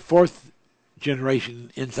a fourth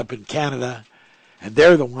generation ends up in Canada, and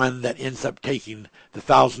they're the one that ends up taking the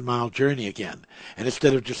 1,000-mile journey again. And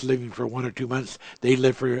instead of just living for 1 or 2 months, they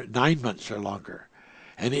live for 9 months or longer.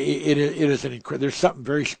 And it is there's something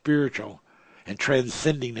very spiritual and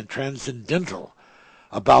transcending and transcendental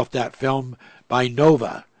about that film by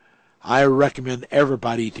Nova. I recommend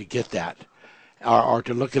everybody to get that, or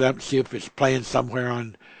to look it up and see if it's playing somewhere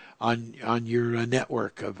on your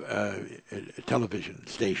network of television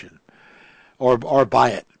station, or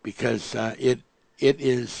buy it, because it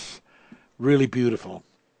is really beautiful.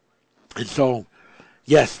 And so,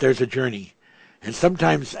 yes, there's a journey, and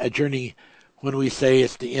sometimes a journey. When we say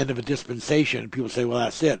it's the end of a dispensation, people say, "Well,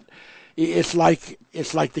 that's it." It's like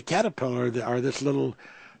the caterpillar, or this little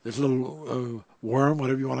worm,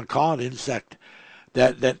 whatever you want to call it, insect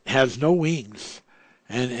that has no wings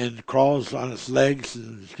and crawls on its legs,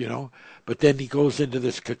 and But then he goes into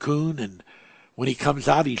this cocoon, and when he comes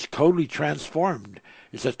out, he's totally transformed.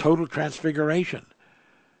 It's a total transfiguration,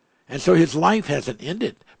 and so his life hasn't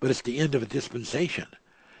ended, but it's the end of a dispensation,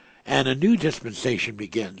 and a new dispensation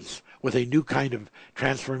begins with a new kind of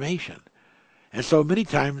transformation. And so many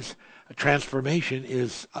times a transformation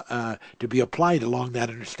is to be applied along that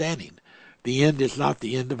understanding. The end is not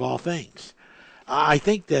the end of all things. I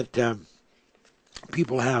think that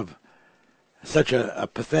people have such a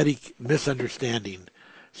pathetic misunderstanding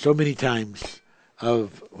so many times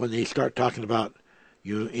of when they start talking about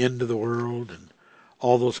end of the world and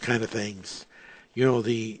all those kind of things.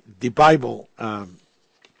 The Bible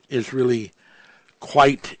is really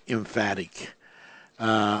quite emphatic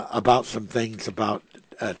about some things about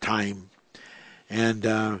time. And,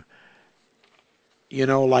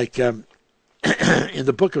 like in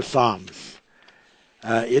the book of Psalms,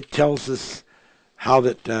 it tells us how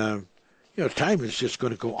that, time is just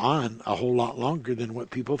going to go on a whole lot longer than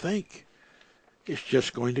what people think. It's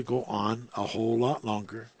just going to go on a whole lot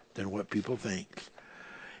longer than what people think.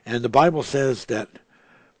 And the Bible says that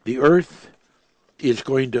the earth is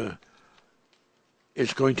going to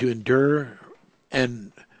endure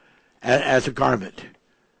and as a garment,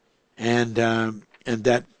 and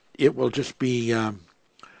that it will just be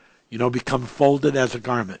become folded as a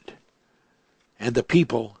garment, and the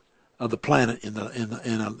people of the planet in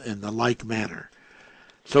the like manner.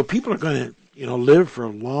 So people are going to live for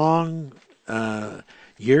long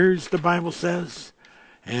years, the Bible says,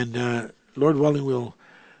 and Lord willing, we'll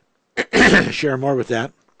share more with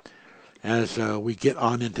that as we get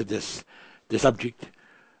on into this subject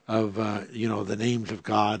of the names of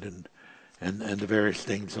God and the various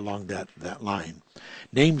things along that line.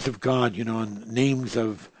 Names of God, and names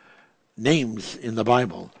in the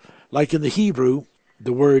Bible. Like in the Hebrew,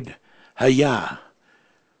 the word Hayah,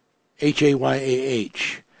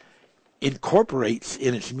 Hayah, incorporates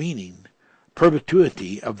in its meaning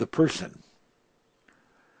perpetuity of the person,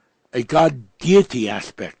 a God deity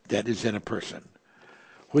aspect that is in a person,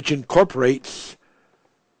 which incorporates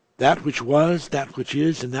that which was, that which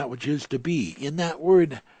is, and that which is to be, in that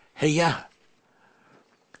word Hayah.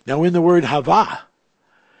 Now in the word Hava,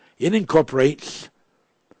 it incorporates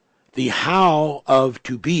the how of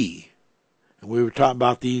to be. And we were talking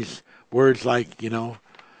about these words like, the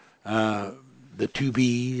to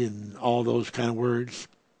be and all those kind of words.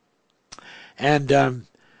 And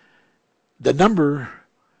the number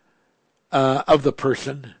of the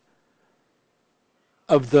person,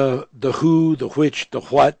 of the who, the which, the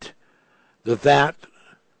what, the that,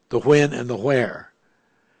 the when, and the where.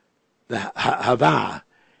 The Hava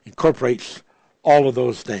incorporates all of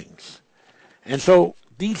those things. And so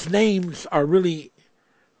these names are really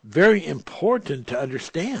very important to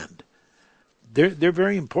understand. They're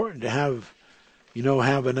very important to have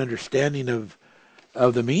an understanding of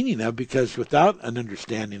the meaning of, because without an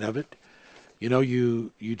understanding of it,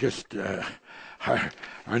 you just are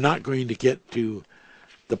not going to get to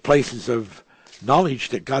the places of knowledge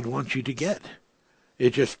that God wants you to get.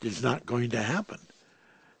 It just is not going to happen.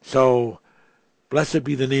 So, blessed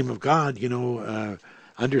be the name of God.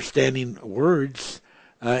 Understanding words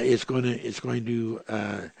is going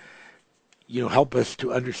to help us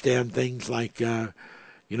to understand things like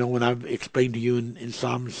when I've explained to you in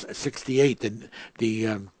Psalms 68 and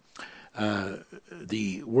the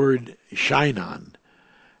word shinon,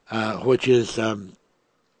 which is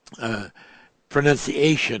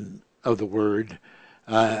pronunciation of the word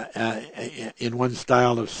in one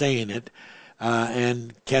style of saying it,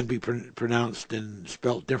 and can be pronounced and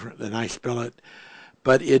spelled different than I spell it.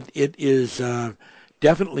 But it is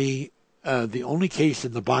definitely the only case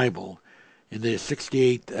in the Bible, in the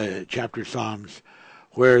 68th chapter Psalms,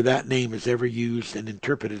 where that name is ever used and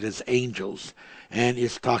interpreted as angels, and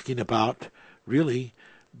is talking about really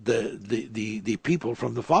the people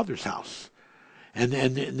from the Father's house. And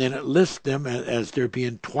then it lists them as there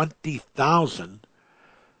being 20,000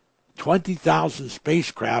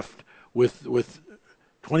 spacecraft with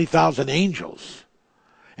 20,000 angels.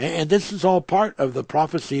 And this is all part of the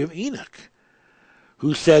prophecy of Enoch,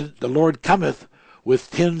 who said, the Lord cometh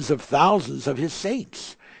with tens of thousands of his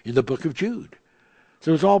saints, in the book of Jude.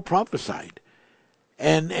 So it's all prophesied.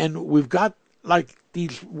 And we've got like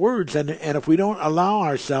these words, and if we don't allow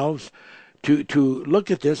ourselves to look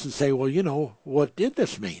at this and say, well, what did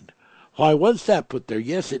this mean? Why was that put there?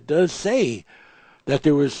 Yes, it does say that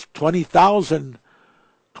there was 20,000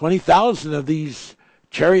 of these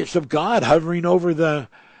chariots of God hovering over the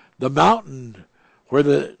mountain where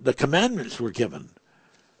the commandments were given.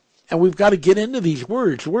 And we've got to get into these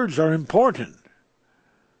words. Words are important.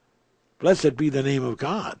 Blessed be the name of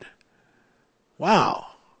God. Wow.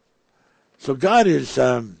 So God is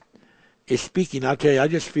speaking. I'll tell you, I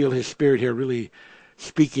just feel his Spirit here really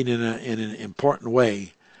speaking in an important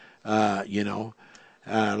way. Like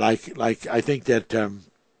I think that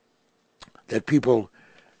people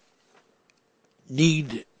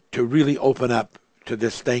need to really open up to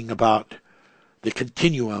this thing about the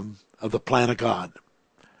continuum of the plan of God,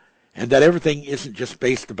 and that everything isn't just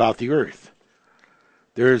based about the earth.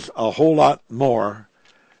 There's a whole lot more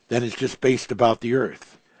than is just based about the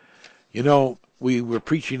earth. We were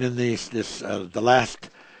preaching in the last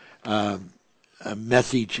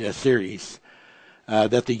message series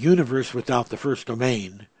that the universe without the first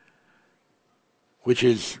domain, which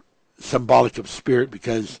is symbolic of spirit,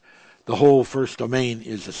 because the whole first domain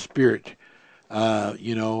is a spirit,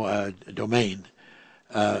 domain.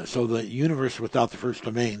 So the universe without the first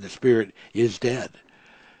domain, the spirit, is dead.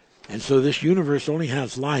 And so this universe only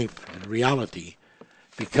has life and reality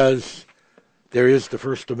because there is the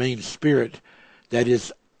first domain spirit that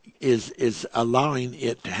is allowing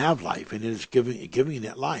it to have life, and is giving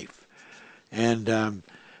it life. And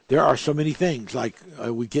there are so many things, like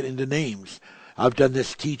we get into names. I've done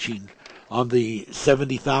this teaching on the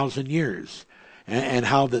 70,000 years, and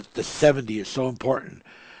how that the 70 is so important.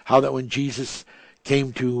 How that when Jesus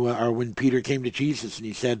came to, or when Peter came to Jesus and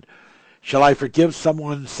he said, shall I forgive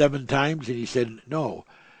someone 7 times? And he said, no,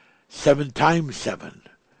 7 times 7.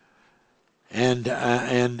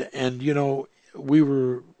 And we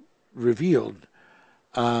were revealed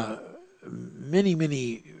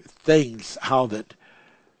many things, how that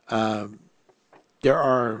there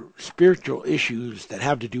are spiritual issues that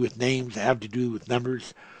have to do with names, that have to do with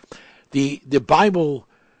numbers. The Bible,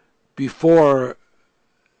 before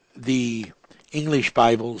the English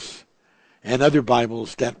Bibles and other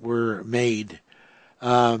Bibles that were made,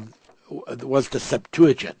 was the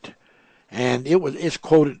Septuagint, and it's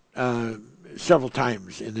quoted several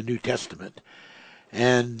times in the New Testament.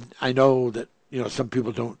 And I know that some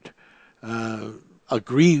people don't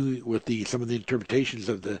agree with some of the interpretations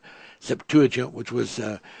of the Septuagint, which was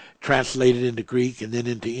translated into Greek and then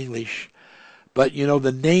into English. But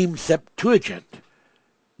the name Septuagint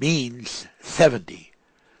means 70.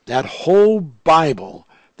 That whole Bible,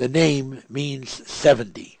 the name means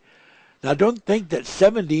 70. Now, don't think that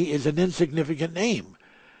 70 is an insignificant name,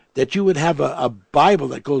 that you would have a Bible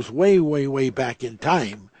that goes way, way, way back in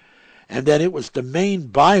time, and that it was the main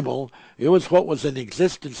Bible. It was what was in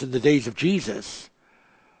existence in the days of Jesus.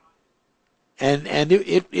 And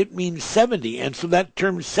it means 70. And so that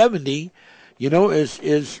term 70,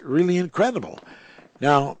 is really incredible.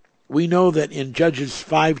 Now, we know that in Judges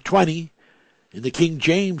 5:20, in the King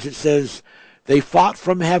James, it says, they fought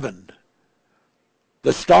from heaven.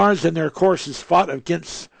 The stars in their courses fought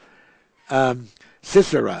against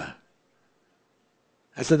Sisera.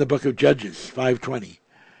 That's in the book of Judges 5:20.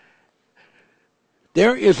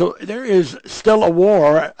 There is still a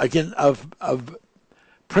war again of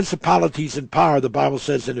principalities and power, the Bible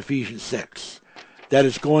says in Ephesians 6, that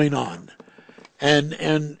is going on.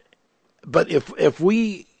 But if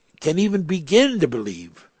we can even begin to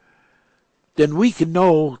believe, then we can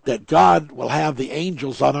know that God will have the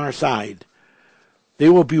angels on our side. They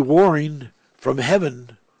will be warring from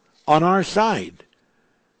heaven on our side.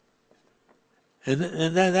 And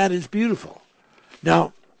that is beautiful.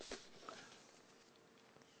 Now,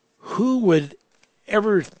 who would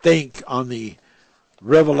ever think on the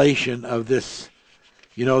revelation of this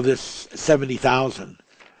this 70,000,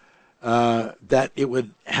 that it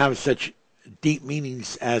would have such deep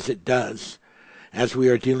meanings as it does, as we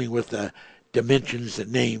are dealing with the dimensions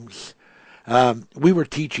and names. We were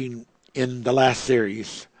teaching in the last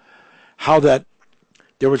series how that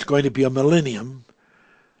there was going to be a millennium,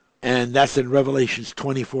 and that's in Revelations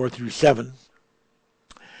 24 through 7.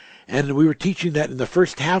 And we were teaching that in the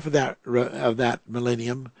first half of that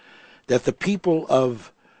millennium, that the people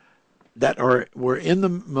were in the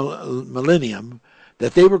millennium,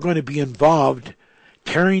 that they were going to be involved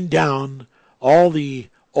tearing down all the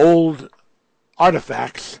old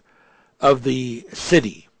artifacts of the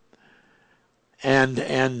city. And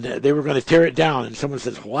they were going to tear it down. And someone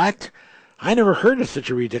says, "What? I never heard of such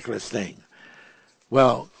a ridiculous thing."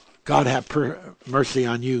 Well, God have mercy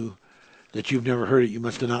on you that you've never heard it. You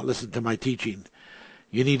must have not listened to my teaching.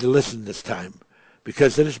 You need to listen this time,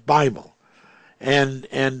 because it is Bible.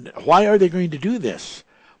 And why are they going to do this?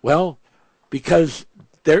 Well, because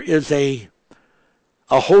there is a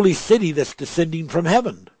holy city that's descending from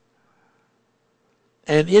heaven.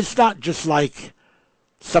 And it's not just like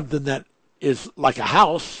something that is like a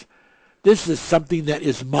house. This is something that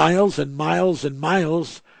is miles and miles and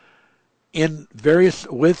miles in various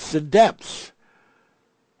widths and depths.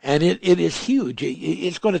 And it is huge.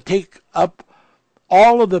 It's going to take up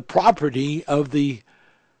all of the property of the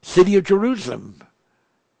city of Jerusalem.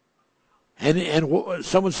 And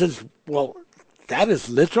someone says, "Well, that is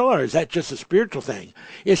literal, or is that just a spiritual thing?"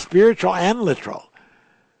 It's spiritual and literal.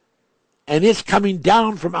 And it's coming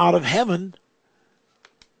down from out of heaven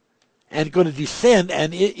and going to descend,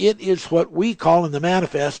 and it is what we call in the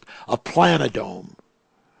manifest a planetdome.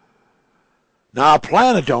 Now, a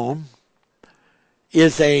planetdome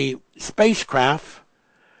is a spacecraft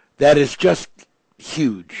that is just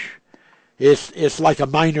huge. It's like a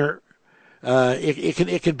minor.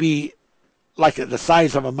 It can be like the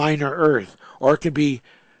size of a minor Earth, or it can be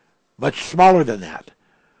much smaller than that.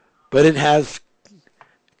 But it has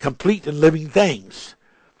complete and living things,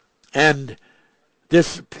 and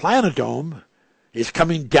this planetdome is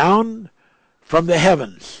coming down from the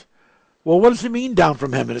heavens. Well, what does it mean down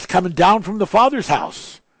from heaven? It's coming down from the Father's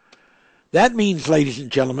house. That means, ladies and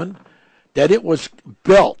gentlemen, that it was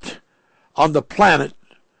built on the planet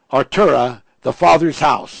Artura, the Father's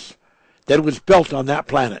house. That it was built on that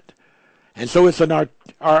planet. And so it's an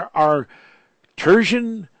Arturian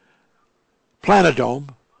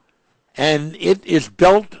planetdome, and it is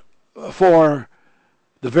built for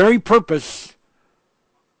the very purpose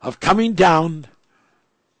of coming down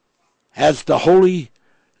as the holy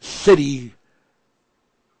city,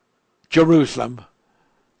 Jerusalem.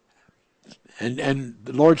 And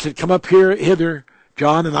the Lord said, "Come up hither,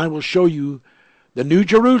 John, and I will show you the new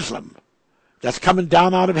Jerusalem that's coming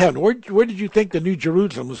down out of heaven." Where did you think the new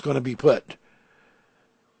Jerusalem was going to be put?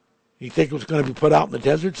 You think it was going to be put out in the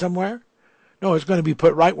desert somewhere? No, it's going to be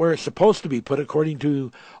put right where it's supposed to be put according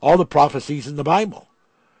to all the prophecies in the Bible.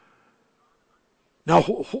 Now,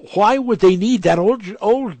 why would they need that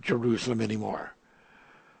old Jerusalem anymore,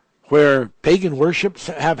 where pagan worships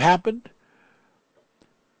have happened?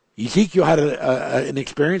 Ezekiel had an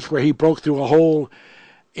experience where he broke through a hole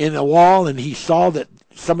in a wall, and he saw that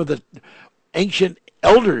some of the ancient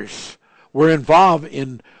elders were involved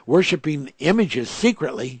in worshiping images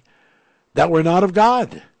secretly that were not of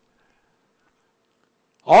God.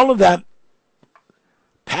 All of that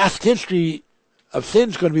past history of sin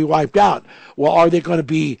is going to be wiped out. Well, are they going to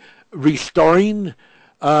be restoring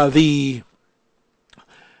the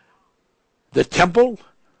temple?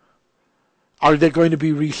 Are they going to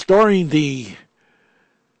be restoring the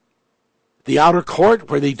outer court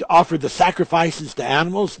where they offered the sacrifices to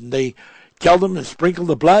animals and they killed them and sprinkled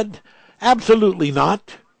the blood? Absolutely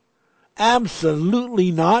not.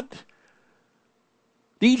 Absolutely not.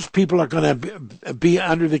 These people are going to be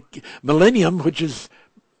under the millennium, which is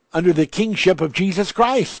under the kingship of Jesus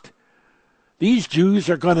Christ. These Jews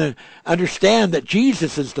are going to understand that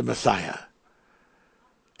Jesus is the Messiah.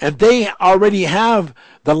 And they already have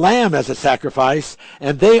the lamb as a sacrifice,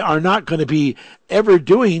 and they are not going to be ever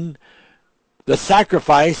doing the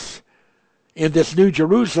sacrifice in this new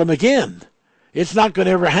Jerusalem again. It's not going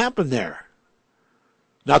to ever happen there.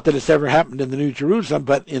 Not that it's ever happened in the New Jerusalem,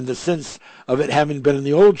 but in the sense of it having been in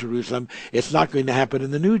the Old Jerusalem, it's not going to happen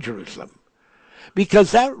in the New Jerusalem.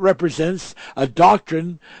 Because that represents a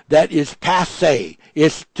doctrine that is passé.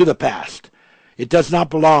 It's to the past. It does not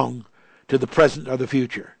belong to the present or the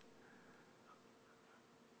future.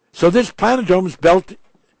 So this planetdome is built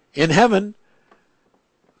in heaven.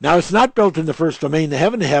 Now, it's not built in the first domain, the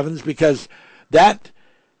heaven of heavens, because that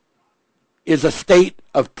is a state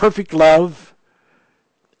of perfect love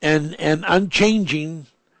and unchanging,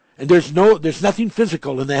 and there's nothing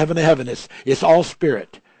physical in the heaven of heaven. It's all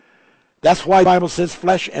spirit. That's why the Bible says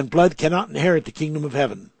flesh and blood cannot inherit the kingdom of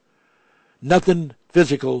heaven. Nothing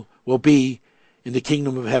physical will be in the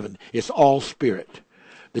kingdom of heaven. It's all spirit.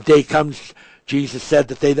 The day comes, Jesus said,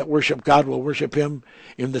 that they that worship God will worship him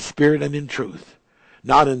in the spirit and in truth.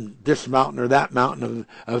 Not in this mountain or that mountain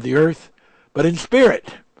of the earth, but in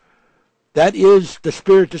spirit. That is the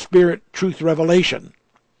spirit-to-spirit truth revelation.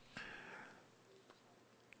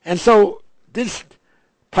 And so this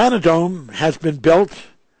planetome has been built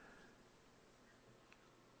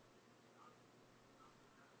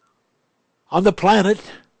on the planet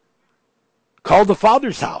called the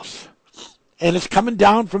Father's house. And it's coming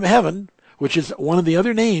down from heaven, which is one of the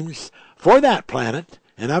other names for that planet.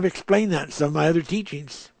 And I've explained that in some of my other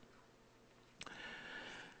teachings.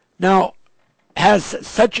 Now, has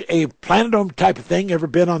such a planetome type of thing ever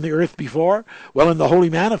been on the earth before? Well, in the Holy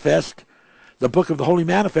Manifest, the book of the Holy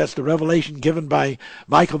Manifest, the revelation given by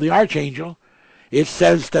Michael the Archangel, it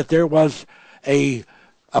says that there was a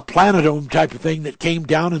planetome type of thing that came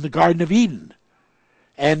down in the Garden of Eden.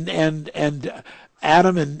 And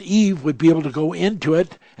Adam and Eve would be able to go into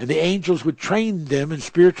it, and the angels would train them in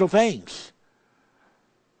spiritual things.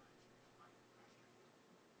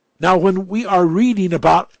 Now, when we are reading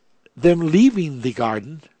about them leaving the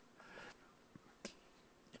garden,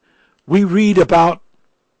 we read about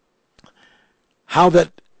how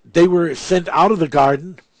that they were sent out of the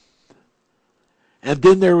garden, and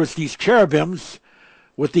then there was these cherubims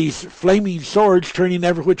with these flaming swords turning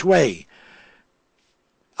every which way.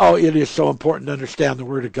 Oh, it is so important to understand the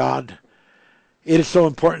Word of God. It is so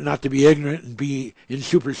important not to be ignorant and be in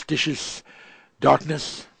superstitious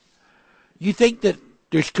darkness. You think that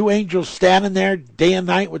there's two angels standing there day and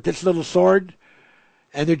night with this little sword,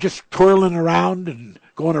 and they're just twirling around and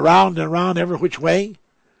going around and around every which way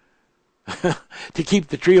to keep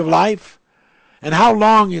the tree of life? And how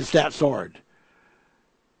long is that sword?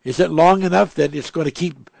 Is it long enough that it's going to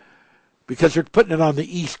keep, because they're putting it on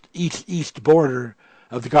the east border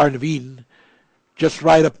of the Garden of Eden, just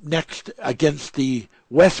right up next against the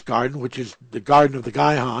west garden, which is the Garden of the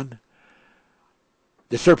Gihon,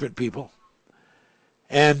 the serpent people.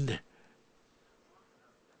 And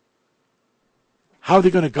how are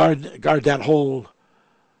they going to guard that whole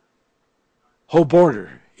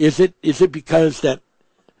border? Is it because that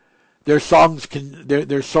their swords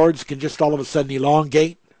can just all of a sudden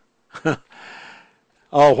elongate?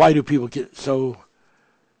 Oh, why do people get so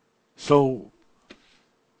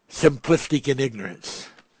simplistic in ignorance?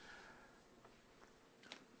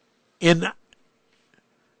 In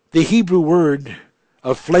the Hebrew word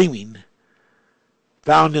of flaming,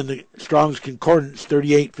 found in the Strong's Concordance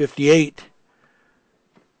 3858,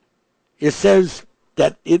 it says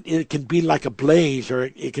that it can be like a blaze, or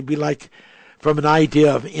it can be like from an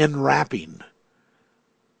idea of enwrapping.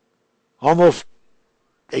 Almost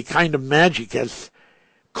a kind of magic, as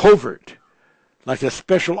covert, like a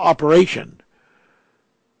special operation,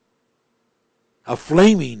 a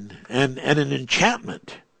flaming and an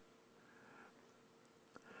enchantment.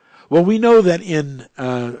 Well, we know that in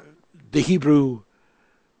the Hebrew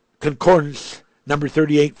Concordance number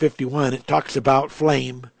 3851, it talks about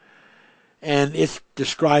flame, and it's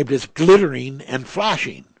described as glittering and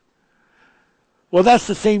flashing. Well, that's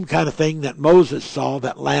the same kind of thing that Moses saw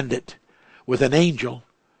that landed with an angel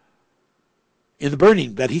in the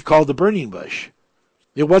burning, that he called the burning bush.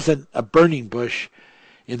 It wasn't a burning bush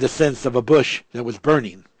in the sense of a bush that was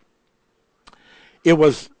burning. It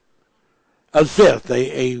was a Zith,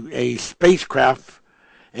 a spacecraft.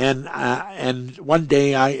 And one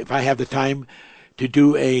day, if I have the time to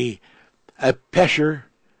do a pesher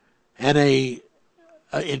and a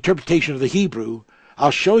interpretation of the Hebrew, I'll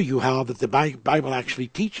show you how that the Bible actually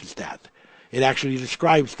teaches that. It actually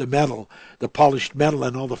describes the metal, the polished metal,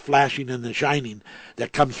 and all the flashing and the shining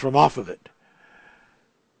that comes from off of it.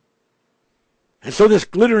 And so this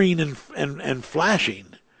glittering and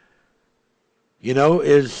flashing,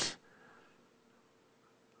 is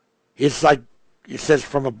like, it says,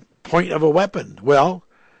 from a point of a weapon. Well,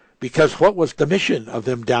 because what was the mission of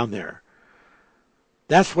them down there?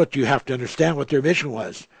 That's what you have to understand, what their mission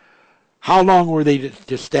was. How long were they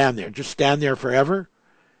to stand there? Just stand there forever?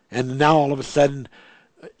 And now all of a sudden,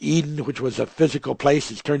 Eden, which was a physical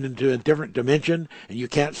place, is turned into a different dimension, and you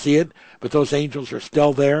can't see it, but those angels are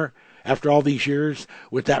still there after all these years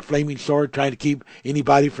with that flaming sword trying to keep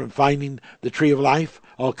anybody from finding the tree of life?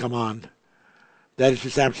 Oh, come on. That is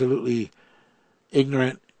just absolutely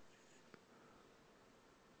ignorant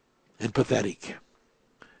and pathetic.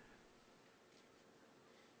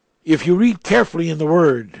 If you read carefully in the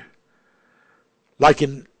Word, like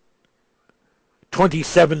in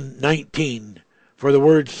 27:19 for the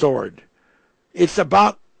word sword. It's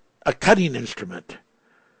about a cutting instrument.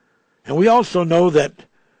 And we also know that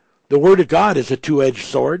the Word of God is a two-edged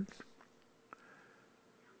sword.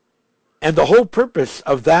 And the whole purpose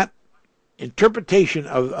of that interpretation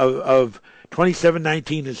of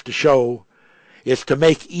 27:19 is to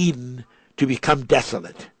make Eden to become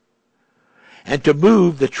desolate and to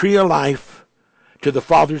move the tree of life to the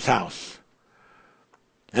Father's house.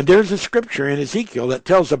 And there's a scripture in Ezekiel that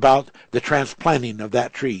tells about the transplanting of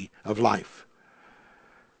that tree of life.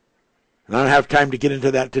 And I don't have time to get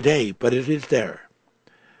into that today, but it is there.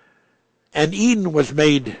 And Eden was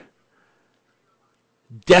made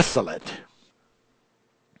desolate.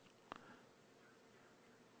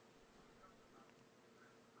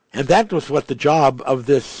 And that was what the job of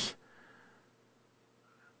this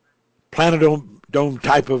planetome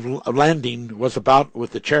type of landing was about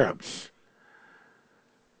with the cherubs.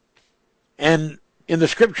 And in the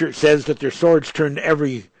scripture it says that their swords turned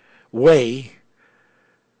every way,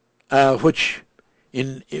 which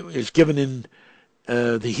is given in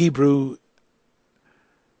the Hebrew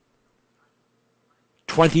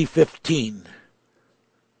 2015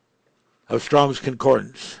 of Strong's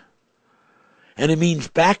Concordance. And it means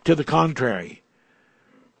back to the contrary,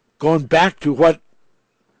 going back to what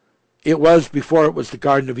it was before it was the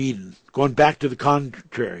Garden of Eden, going back to the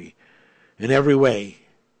contrary in every way.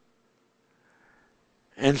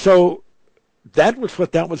 And so that was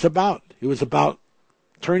what that was about. It was about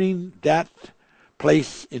turning that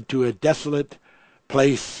place into a desolate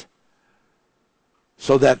place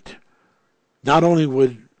so that not only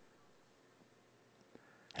would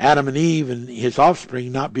Adam and Eve and his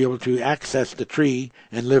offspring not be able to access the tree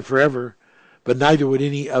and live forever, but neither would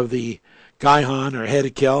any of the Gihon or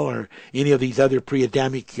Hedekel or any of these other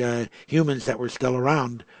pre-Adamic humans that were still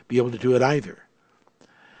around be able to do it either.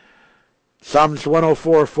 Psalms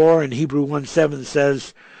 104:4 and Hebrew 1:7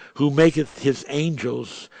 says, "Who maketh his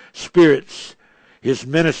angels spirits, his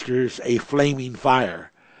ministers a flaming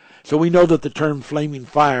fire." So we know that the term flaming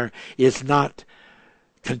fire is not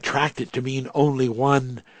contracted to mean only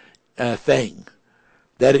one thing,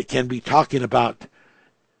 that it can be talking about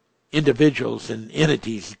individuals and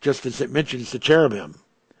entities, just as it mentions the cherubim.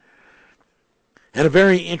 And a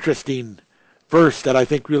very interesting verse that I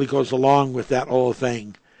think really goes along with that whole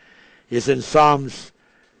thing is in Psalms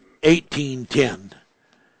 18:10.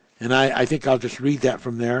 And I think I'll just read that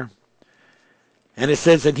from there. And it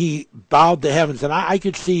says that he bowed the heavens. And I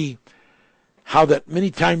could see how that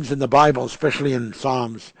many times in the Bible, especially in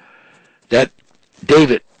Psalms, that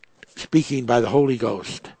David, speaking by the Holy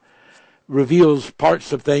Ghost, reveals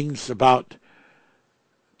parts of things about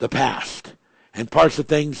the past and parts of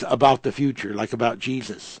things about the future, like about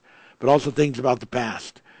Jesus, but also things about the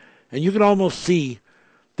past. And you can almost see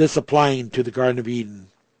this applying to the Garden of Eden.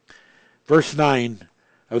 Verse 9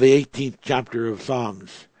 of the 18th chapter of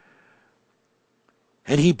Psalms.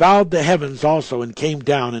 And he bowed the heavens also and came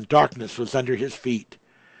down, and darkness was under his feet.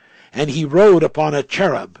 And he rode upon a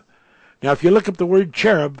cherub. Now if you look up the word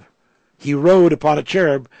cherub, he rode upon a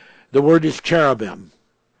cherub, the word is cherubim.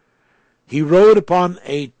 He rode upon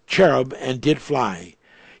a cherub and did fly.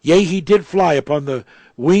 Yea, he did fly upon the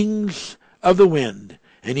wings of the wind.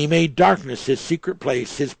 And he made darkness his secret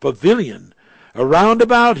place, his pavilion. Around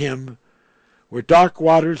about him were dark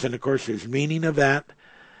waters, and of course there's meaning of that,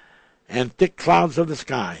 and thick clouds of the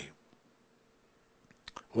sky.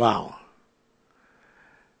 Wow.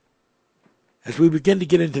 As we begin to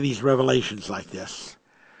get into these revelations like this,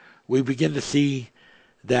 we begin to see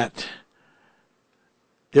that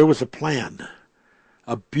there was a plan,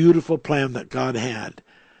 a beautiful plan that God had,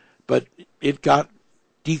 but it got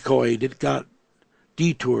decoyed, it got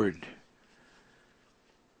detoured.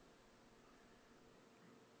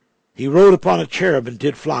 He rode upon a cherub and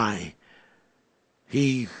did fly.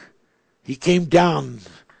 He came down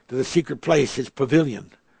to the secret place, his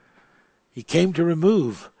pavilion. He came to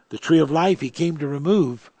remove the tree of life. He came to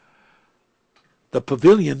remove the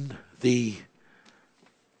pavilion, the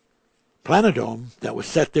planetome that was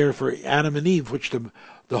set there for Adam and Eve, which the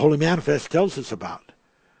Holy Manifest tells us about.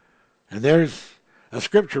 And there's a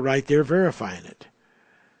scripture right there verifying it.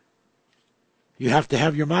 You have to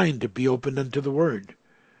have your mind to be open unto the Word.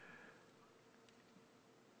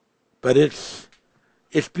 But it's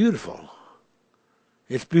beautiful.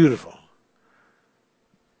 It's beautiful.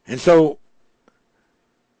 And so,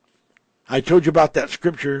 I told you about that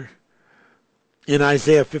scripture in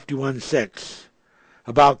Isaiah 51:6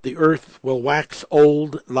 about the earth will wax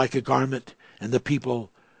old like a garment, and the people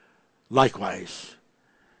likewise.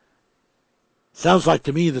 Sounds like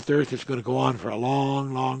to me that the earth is going to go on for a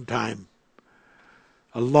long, long time.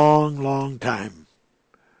 A long, long time.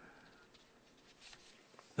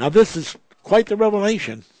 Now this is quite the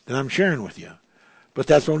revelation that I'm sharing with you, but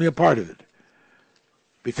that's only a part of it.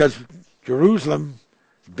 Because Jerusalem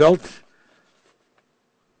built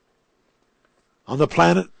on the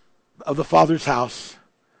planet of the Father's house.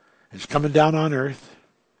 It's coming down on earth.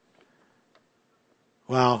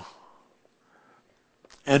 Wow.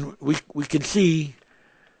 And we can see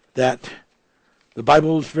that the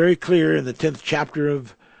Bible is very clear in the 10th chapter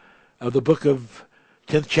of the book of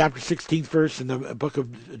 10th chapter, 16th verse in the book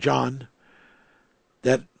of John,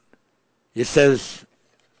 that it says,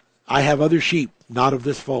 I have other sheep, not of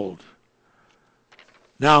this fold.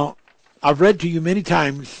 Now, I've read to you many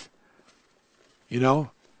times, but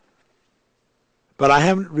I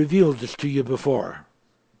haven't revealed this to you before.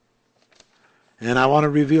 And I want to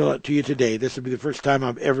reveal it to you today. This will be the first time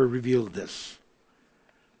I've ever revealed this.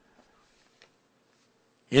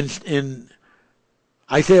 In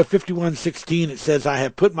Isaiah 51:16, it says, I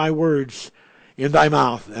have put my words in thy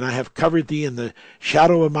mouth, and I have covered thee in the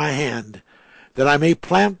shadow of my hand, that I may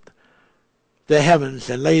plant the heavens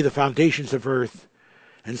and lay the foundations of earth,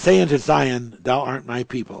 and say unto Zion, thou art my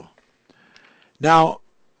people. Now,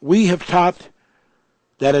 we have taught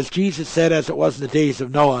that as Jesus said, as it was in the days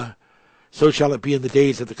of Noah, so shall it be in the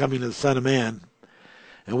days of the coming of the Son of Man.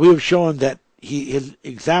 And we have shown that his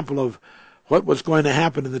example of what was going to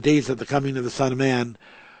happen in the days of the coming of the Son of Man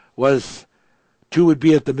was 2 would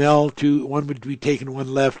be at the mill, 1 would be taking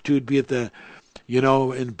one left, 2 would be at the,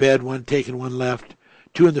 in bed, 1 taking one left,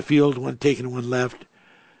 2 in the field, 1 taking one left.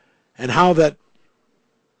 And how that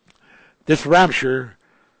this rapture,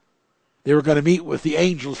 they were going to meet with the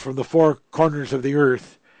angels from the 4 corners of the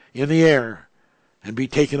earth in the air and be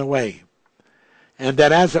taken away. And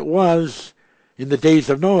that as it was in the days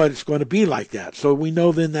of Noah, it's going to be like that. So we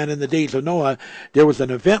know then that in the days of Noah, there was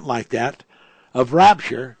an event like that of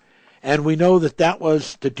rapture, and we know that that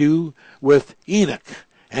was to do with Enoch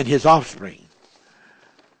and his offspring.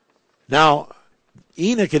 Now,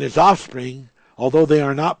 Enoch and his offspring, although they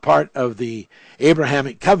are not part of the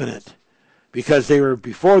Abrahamic covenant, because they were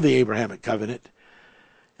before the Abrahamic covenant,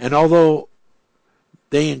 and although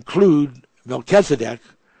they include Melchizedek,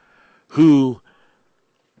 who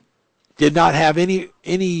did not have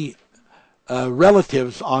any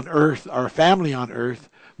relatives on earth or family on earth,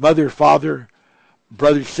 mother, father,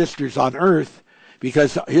 brothers, sisters on earth,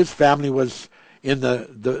 because his family was in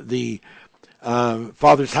the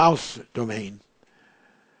Father's house domain.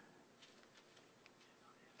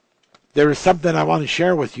 There is something I want to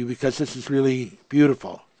share with you because this is really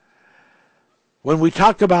beautiful. When we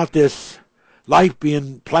talk about this life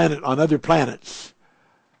being planted on other planets,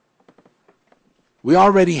 we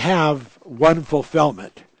already have one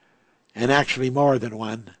fulfillment, and actually more than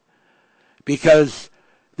one, because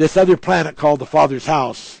this other planet called the Father's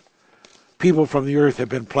house, people from the earth have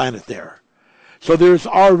been planted there. So there's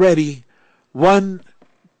already one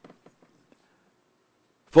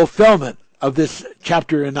fulfillment of this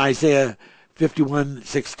chapter in Isaiah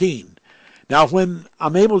 51:16. Now, when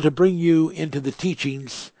I'm able to bring you into the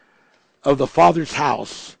teachings of the Father's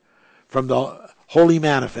house from the Holy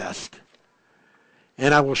Manifest,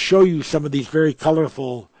 and I will show you some of these very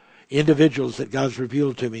colorful individuals that God has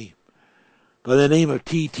revealed to me by the name of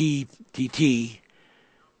T.T.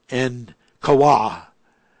 and Kawa,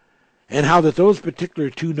 and how that those particular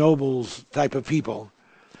 2 nobles type of people,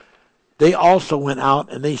 they also went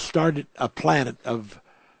out and they started a planet of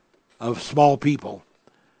small people.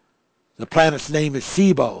 The planet's name is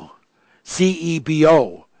Cebo,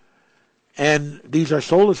 C-E-B-O. And these are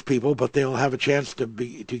soulless people, but they'll have a chance to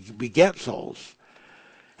beget souls.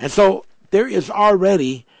 And so there is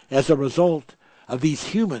already, as a result of these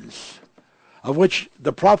humans, of which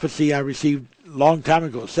the prophecy I received a long time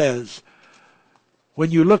ago says, when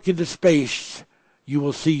you look into space, you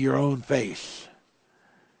will see your own face.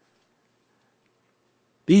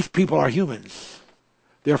 These people are humans.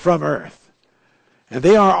 They're from Earth. And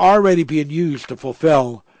they are already being used to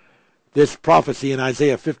fulfill this prophecy in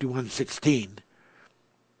Isaiah 51:16.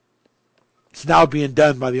 It's now being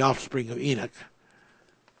done by the offspring of Enoch.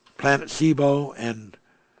 Planet Cebo and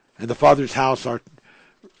the Father's house are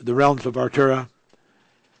the realms of Artura.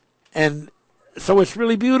 And so it's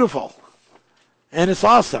really beautiful. And it's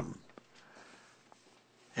awesome.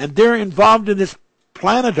 And they're involved in this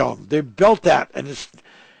planetome. They built that,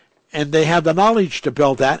 and they have the knowledge to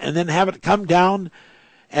build that, and then have it come down,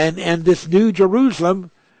 and this new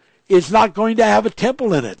Jerusalem is not going to have a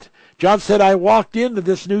temple in it. John said, I walked into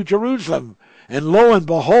this new Jerusalem, and lo and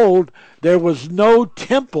behold, there was no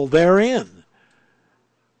temple therein.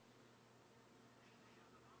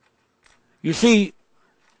 You see,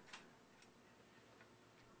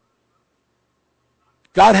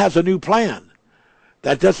 God has a new plan.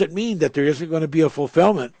 That doesn't mean that there isn't going to be a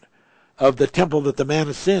fulfillment of the temple that the man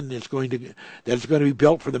of sin is going to be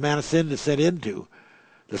built for the man of sin to set into,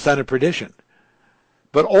 the son of perdition.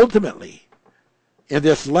 But ultimately, in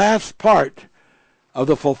this last part of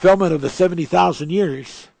the fulfillment of the 70,000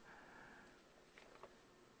 years,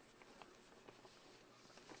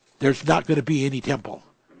 there's not going to be any temple.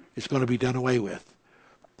 It's going to be done away with.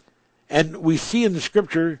 And we see in the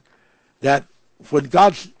scripture that when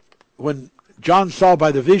John saw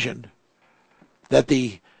by the vision that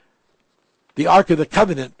the Ark of the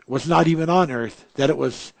Covenant was not even on earth, that it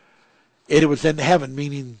was in heaven,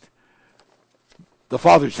 meaning the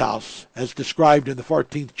Father's house, as described in the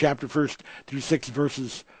 14th chapter, 1st through 6th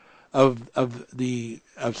verses of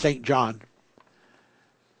St. John.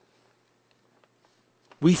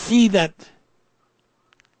 We see that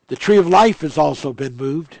the tree of life has also been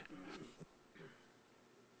moved.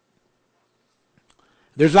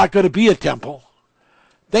 There's not going to be a temple.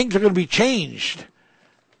 Things are going to be changed.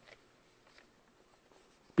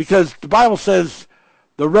 Because the Bible says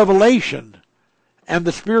the revelation and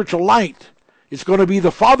the spiritual light is going to be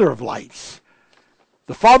the Father of lights.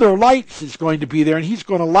 The Father of lights is going to be there, and he's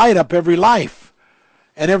going to light up every life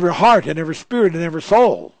and every heart and every spirit and every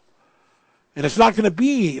soul. And it's not going to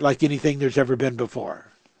be like anything there's ever been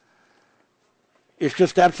before. It's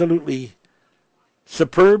just absolutely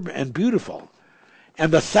superb and beautiful.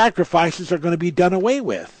 And the sacrifices are going to be done away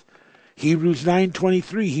with. Hebrews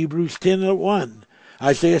 9:23, Hebrews 10:1,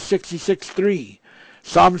 Isaiah 66:3,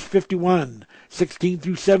 Psalms 51:16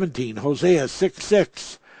 through 17, Hosea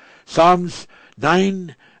 6:6, Psalms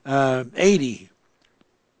 9:80,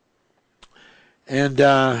 and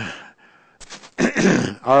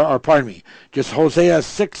just Hosea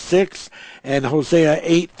 6:6 and Hosea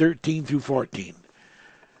 8:13 through 14.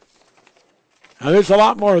 Now, there's a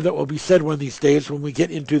lot more that will be said one of these days when we get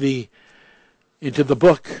into the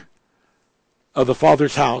book of the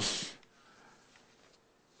Father's house.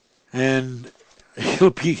 And it'll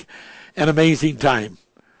be an amazing time.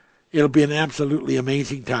 It'll be an absolutely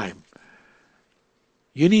amazing time.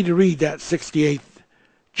 You need to read that 68th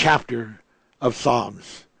chapter of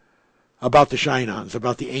Psalms about the Shineons,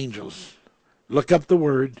 about the angels. Look up the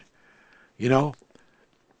word,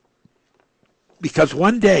 because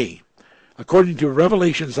one day, according to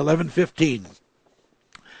Revelations 11:15,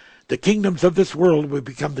 the kingdoms of this world will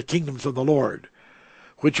become the kingdoms of the Lord,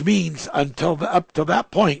 which means up to that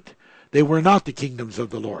point, they were not the kingdoms of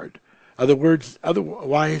the Lord.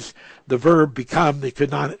 Otherwise, the verb become, they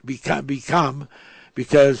could not become,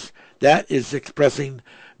 because that is expressing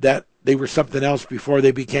that they were something else before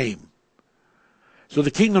they became. So the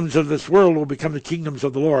kingdoms of this world will become the kingdoms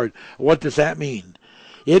of the Lord. What does that mean?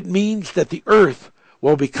 It means that the earth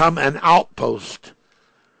will become an outpost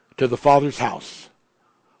to the Father's house.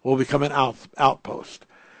 Will become an outpost.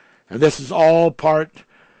 And this is all part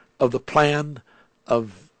of the plan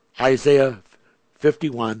of Isaiah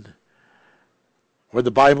 51, where the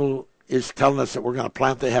Bible is telling us that we're going to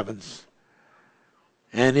plant the heavens.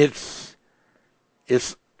 And it's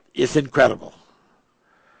incredible.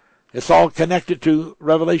 It's all connected to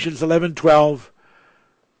Revelations 11:12,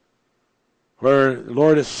 where the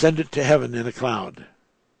Lord ascended to heaven in a cloud.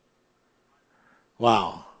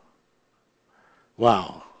 Wow.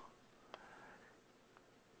 Wow.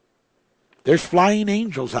 There's flying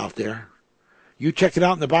angels out there. You check it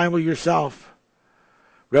out in the Bible yourself.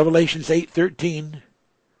 Revelations 8:13.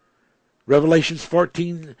 Revelations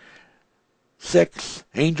 14:6.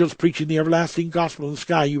 Angels preaching the everlasting gospel in the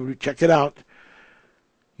sky. You check it out.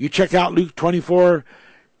 You check out Luke 24,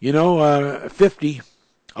 50.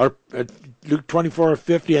 Or Luke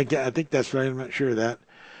 24:50. I think that's right. I'm not sure of that.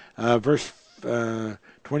 Verse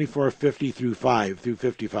 24:50 through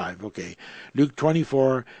 55. Okay. Luke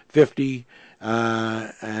 24:50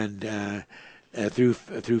 and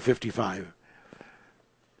through 55,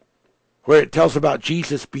 where it tells about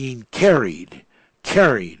Jesus being carried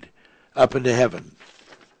up into heaven.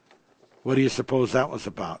 What do you suppose that was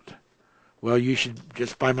about? Well, you should,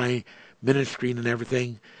 just by my ministering and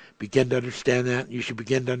everything, begin to understand that. You should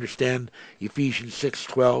begin to understand Ephesians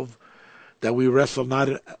 6:12, that we wrestle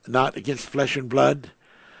not against flesh and blood,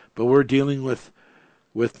 but we're dealing with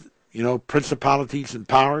principalities and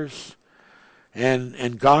powers,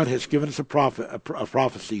 and God has given us a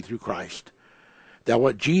prophecy through Christ that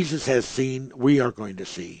what Jesus has seen, we are going to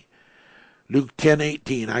see. Luke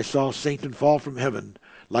 10:18, I saw Satan fall from heaven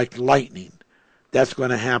like lightning. That's going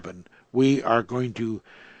to happen. We are going to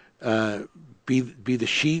be the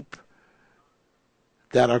sheep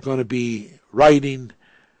that are going to be riding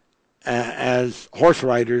as horse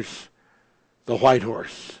riders the white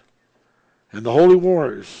horse. and the holy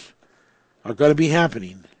wars are going to be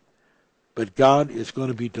happening, but God is going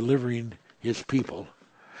to be delivering his people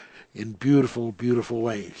in beautiful, beautiful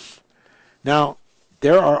ways. Now,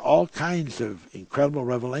 there are all kinds of incredible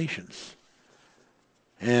revelations,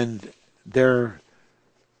 and the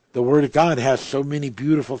Word of God has so many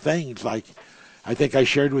beautiful things. Like, I think I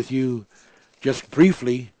shared with you just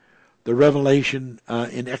briefly the revelation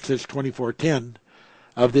in Exodus 24:10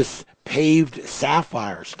 of this paved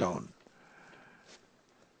sapphire stone.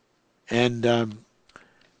 And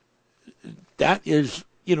that is,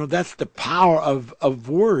 that's the power of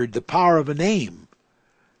word, the power of a name.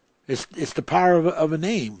 It's the power of a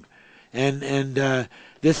name. And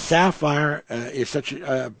this sapphire is such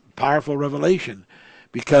a powerful revelation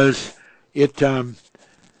because it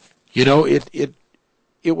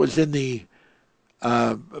was in the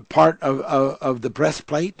part of the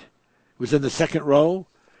breastplate. It was in the second row.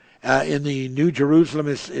 In the New Jerusalem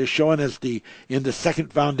is shown as in the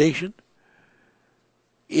second foundation.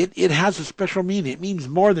 It has a special meaning. It means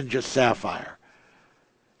more than just sapphire.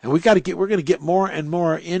 And we're going to get more and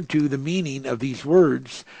more into the meaning of these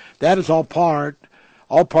words. That is all part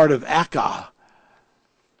of Akka,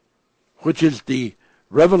 which is the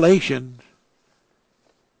revelation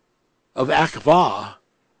of Akvah,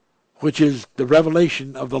 which is the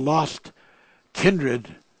revelation of the lost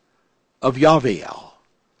kindred of Yahweh,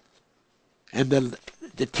 and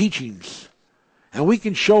the teachings. And we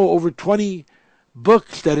can show over 20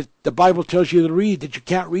 books that the Bible tells you to read that you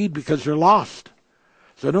can't read because they're lost.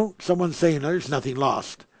 So don't someone saying there's nothing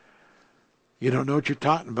lost. You don't know what you're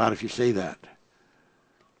talking about if you say that.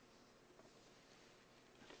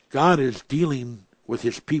 God is dealing with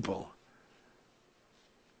his people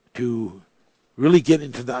to really get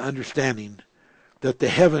into the understanding that the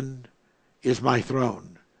heaven is my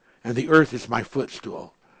throne and the earth is my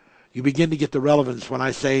footstool. You begin to get the relevance when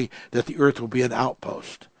I say that the earth will be an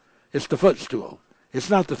outpost. It's the footstool. It's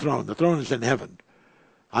not the throne. The throne is in heaven.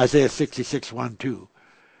 Isaiah 66:1-2.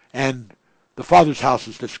 And the Father's house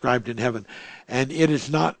is described in heaven. And it is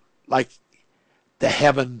not like the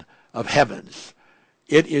heaven of heavens.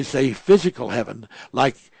 It is a physical heaven,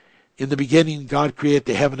 like in the beginning God created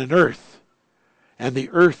the heaven and earth. And the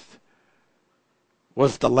earth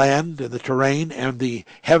was the land and the terrain, and the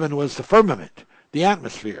heaven was the firmament, the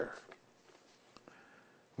atmosphere.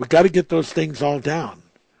 We've got to get those things all down.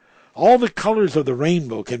 All the colors of the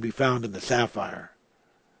rainbow can be found in the sapphire.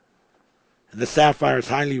 And the sapphire is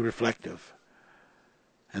highly reflective.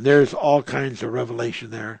 And there's all kinds of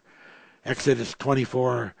revelation there. Exodus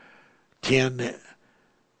 24:10,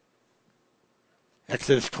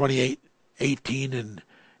 Exodus 28:18, and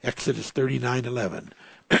Exodus 39:11.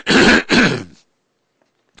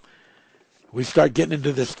 We start getting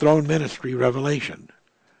into this throne ministry revelation.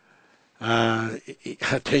 I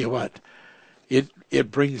tell you what,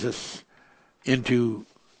 it brings us into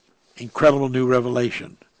incredible new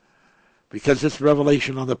revelation. Because this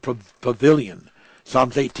revelation on the pavilion,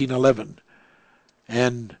 Psalms 18:11,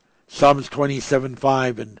 and Psalms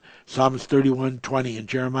 27:5, and Psalms 31:20, and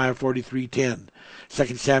Jeremiah 43:10,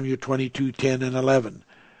 2 Samuel 22:10 and 11,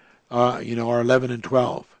 or 11 and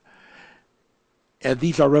 12. And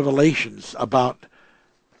these are revelations about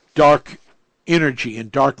dark energy and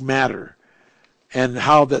dark matter, and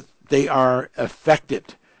how that they are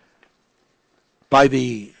affected by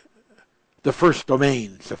the first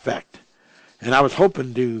domain's effect. And I was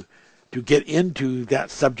hoping to get into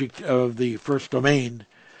that subject of the first domain,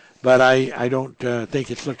 but I don't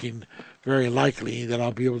think it's looking very likely that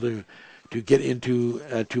I'll be able to get into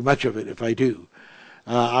too much of it if I do.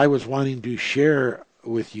 I was wanting to share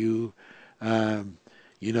with you,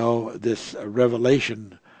 this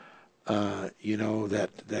revelation,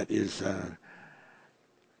 that is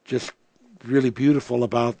just really beautiful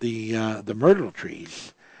about the myrtle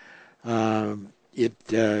trees.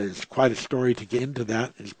 It is quite a story to get into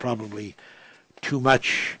that. It's probably too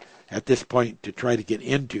much at this point to try to get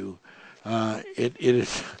into. It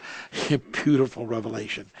is a beautiful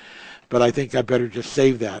revelation. But I think I better just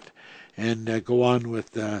save that and go on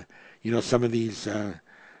with, some of these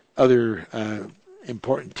other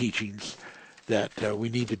important teachings that we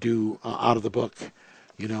need to do out of the book,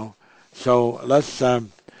 So let's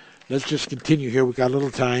just continue here. We've got a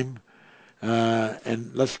little time.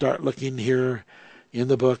 And let's start looking here in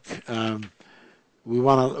the book. We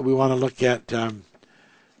want to look at,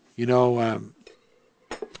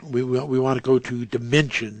 we want to go to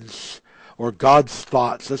dimensions or God's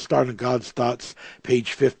thoughts. Let's start on God's thoughts,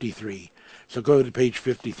 page 53. So go to page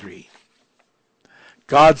 53.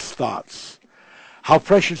 God's thoughts. How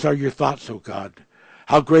precious are your thoughts, O God?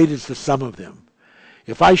 How great is the sum of them?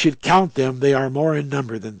 If I should count them, they are more in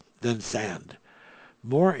number than than sand.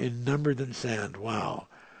 More in number than sand. Wow.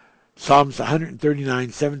 Psalms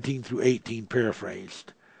 139, 17 through 18,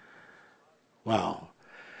 paraphrased. Wow.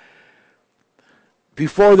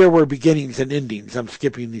 Before there were beginnings and endings, I'm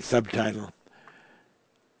skipping the subtitle,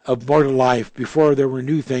 of mortal life, before there were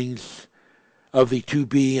new things of the to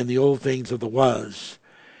be and the old things of the was.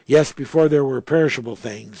 Yes, before there were perishable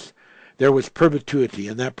things, there was perpetuity,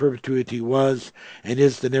 and that perpetuity was and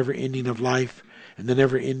is the never-ending of life, and the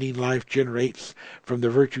never-ending life generates from the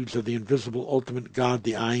virtues of the invisible ultimate God,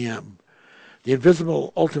 the I Am. The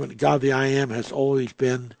invisible ultimate God, the I Am, has always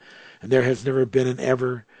been, and there has never been an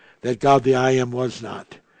ever that God, the I Am, was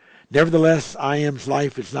not. Nevertheless, I Am's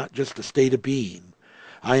life is not just a state of being.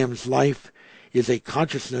 I Am's life is a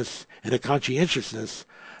consciousness and a conscientiousness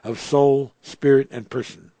of soul, spirit, and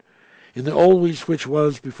person. In the always which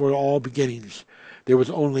was before all beginnings, there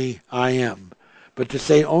was only I Am. But to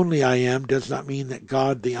say only I Am does not mean that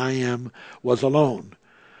God, the I Am, was alone.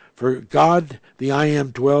 For God, the I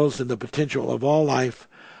Am, dwells in the potential of all life,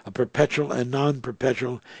 a perpetual and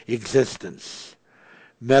non-perpetual existence.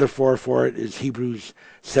 Metaphor for it is Hebrews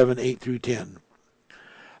 7, 8 through 10.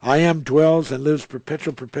 I Am dwells and lives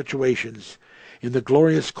perpetual perpetuations in the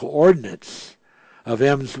glorious coordinates of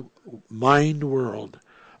M's mind world,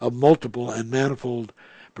 of multiple and manifold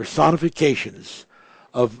personifications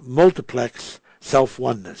of multiplex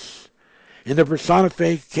self-oneness. In the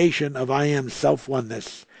personification of I Am's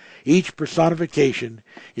self-oneness, each personification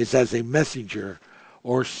is as a messenger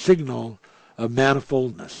or signal of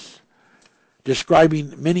manifoldness,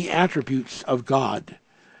 describing many attributes of God,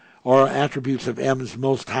 or attributes of M's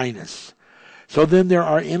Most Highness. So then there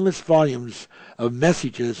are endless volumes of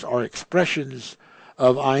messages or expressions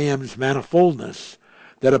of I Am's manifoldness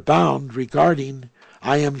that abound regarding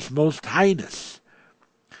I Am's Most Highness.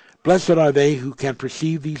 Blessed are they who can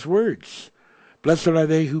perceive these words. Blessed are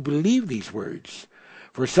they who believe these words,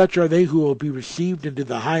 for such are they who will be received into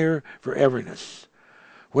the higher foreverness.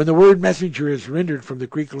 When the word messenger is rendered from the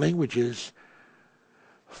Greek languages,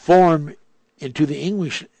 formed into the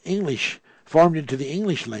English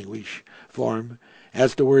language form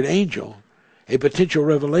as the word angel, a potential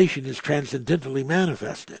revelation is transcendentally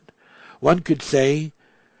manifested. One could say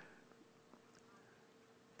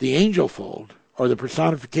the angel fold, or the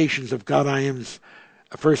personifications of God I Am's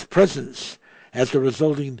first presence as the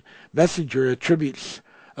resulting messenger attributes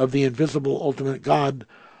of the invisible ultimate God,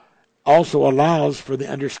 also allows for the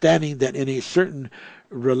understanding that in a certain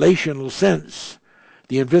relational sense,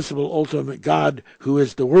 the invisible ultimate God, who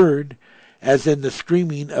is the Word, as in the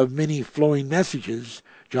streaming of many flowing messages,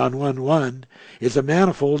 John 1:1, is a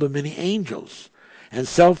manifold of many angels, and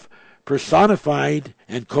self-personified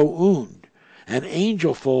and co-owned, an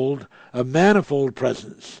angel-fold of manifold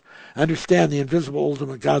presence. Understand the invisible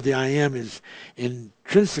ultimate God, the I Am, is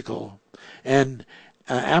intrinsical and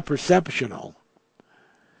apperceptional,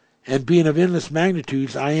 and being of endless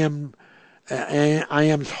magnitudes, I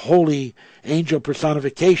Am's holy angel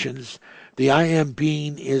personifications, the I Am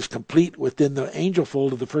being is complete within the angel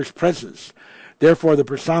fold of the first presence. Therefore, the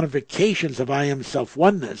personifications of I Am's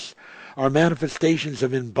self-oneness are manifestations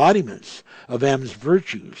of embodiments of Am's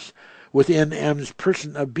virtues within Am's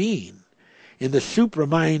person of being. In the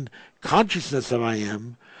supramind consciousness of I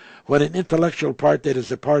Am, when an intellectual part that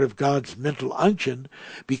is a part of God's mental unction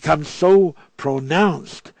becomes so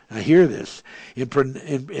pronounced, now hear this,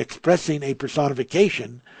 in expressing a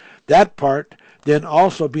personification, that part then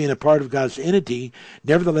also being a part of God's entity,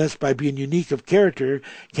 nevertheless by being unique of character,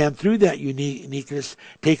 can through that uniqueness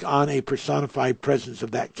take on a personified presence of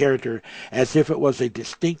that character as if it was a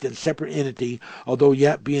distinct and separate entity, although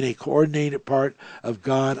yet being a coordinated part of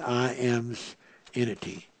God I Am's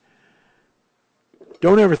entity.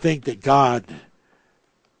 Don't ever think that God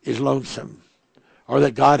is lonesome or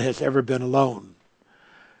that God has ever been alone.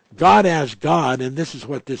 God as God, and this is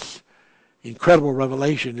what this incredible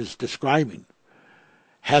revelation is describing,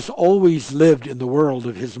 has always lived in the world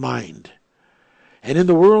of his mind. And in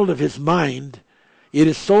the world of his mind, it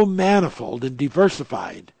is so manifold and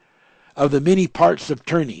diversified of the many parts of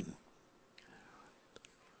turning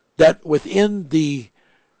that within the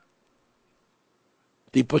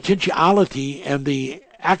potentiality and the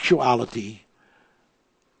actuality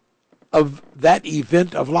of that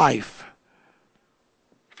event of life,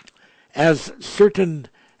 as certain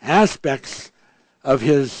aspects of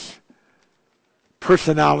his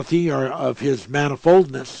personality or of his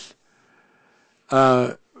manifoldness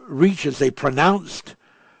reaches a pronounced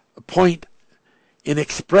point in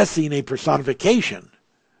expressing a personification,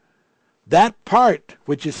 that part,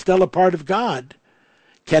 which is still a part of God,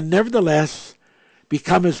 can nevertheless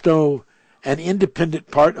become as though an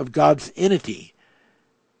independent part of God's entity,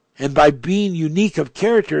 and by being unique of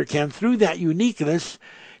character, can through that uniqueness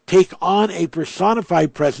take on a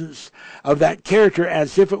personified presence of that character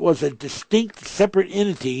as if it was a distinct, separate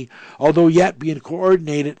entity, although yet being a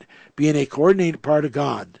coordinated part of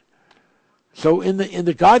God. So in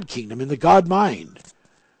the God kingdom, in the God mind,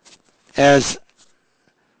 as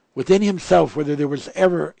within himself, whether there was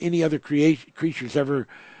ever any other creatures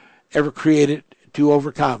ever created to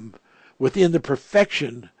overcome, within the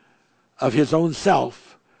perfection of his own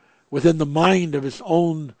self, within the mind of his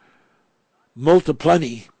own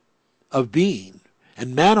multiplicity of being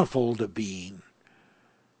and manifold of being,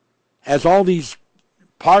 as all these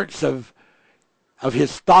parts of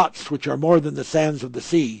his thoughts, which are more than the sands of the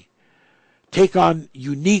sea, take on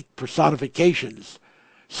unique personifications,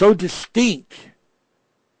 so distinct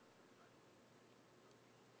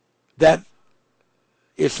that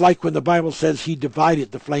it's like when the Bible says he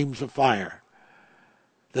divided the flames of fire,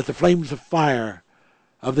 that the flames of fire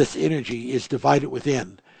of this energy is divided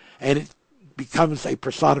within, and it becomes a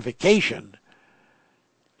personification.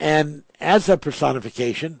 And as a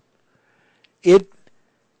personification, it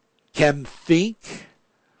can think,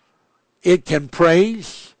 it can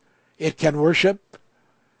praise, it can worship,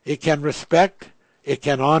 it can respect, it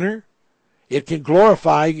can honor, it can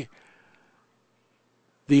glorify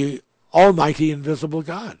the Almighty Invisible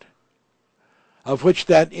God, of which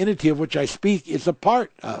that entity of which I speak is a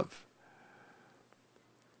part of.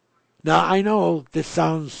 Now, I know this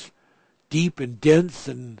sounds deep and dense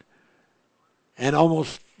and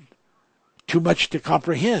almost too much to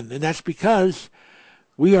comprehend, and that's because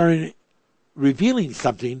we are revealing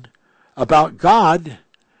something about God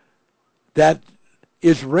that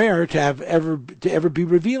is rare to ever be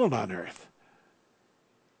revealed on earth.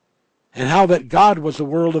 And how that God was a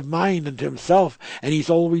world of mind unto himself, and he's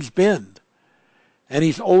always been. And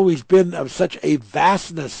he's always been of such a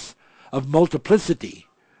vastness of multiplicity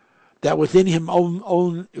that within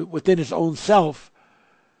within his own self,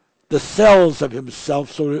 the cells of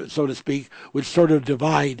himself, so to speak, would sort of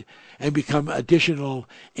divide and become additional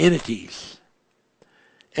entities.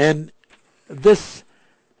 And this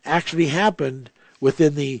actually happened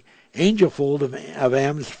within the angel fold of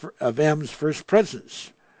Am's first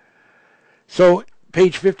presence. So,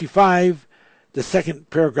 page 55, the second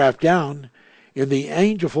paragraph down, in the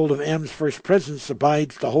angel fold of Am's first presence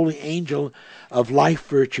abides the holy angel of life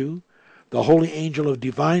virtue, the holy angel of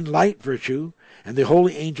divine light virtue, and the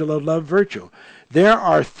holy angel of love virtue. There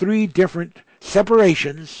are three different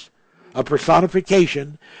separations of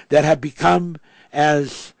personification that have become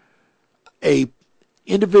as a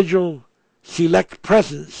individual select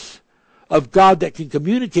presence of God that can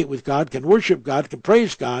communicate with God, can worship God, can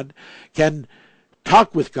praise God, can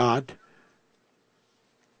talk with God,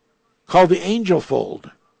 called the angel fold.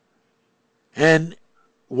 And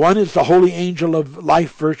one is the holy angel of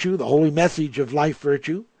life virtue, the holy message of life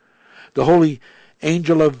virtue, the holy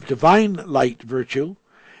angel of divine light virtue,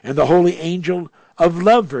 and the holy angel of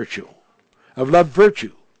love virtue,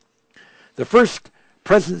 The first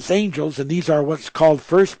presence angels, and these are what's called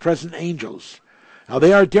first present angels. Now,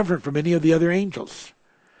 they are different from any of the other angels.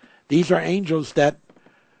 These are angels that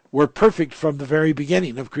were perfect from the very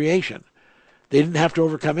beginning of creation. They didn't have to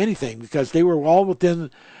overcome anything because they were all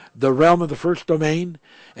within the realm of the first domain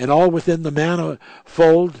and all within the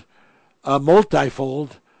manifold,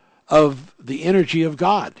 multifold of the energy of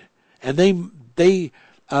God. And they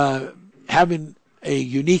having a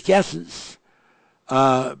unique essence,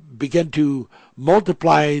 begin to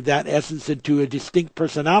multiply that essence into a distinct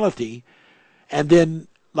personality, and then,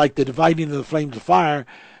 like the dividing of the flames of fire,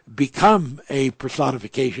 become a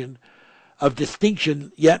personification of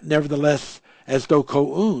distinction, yet nevertheless as though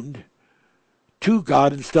co-owned to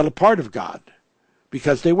God and still a part of God,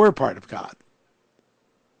 because they were part of God.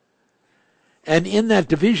 And in that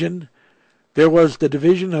division, there was the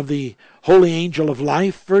division of the holy angel of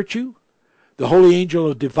life virtue, the holy angel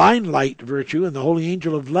of divine light virtue, and the holy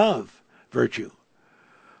angel of love virtue.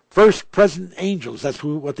 First present angels, that's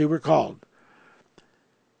what they were called.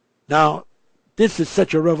 Now, this is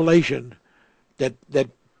such a revelation that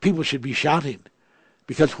people should be shouting,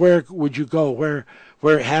 because where would you go?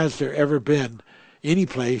 Where has there ever been any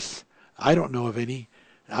place, I don't know of any,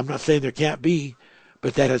 I'm not saying there can't be,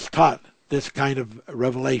 but that has taught this kind of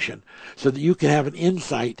revelation, so that you can have an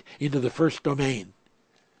insight into the first domain.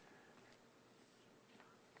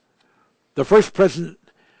 The first present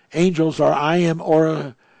angels are I am,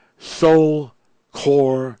 aura, soul,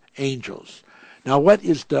 core angels. Now, what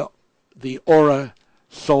is the aura,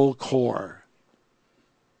 soul, core?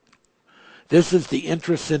 This is the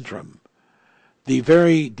intracentrum, the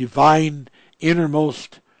very divine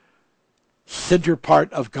innermost center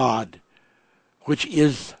part of God, which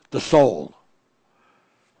is the soul.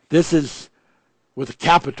 This is with a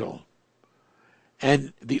capital.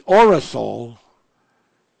 And the aura soul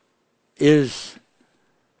is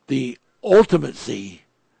the ultimacy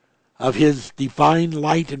of his divine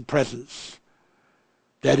light and presence.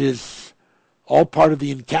 That is all part of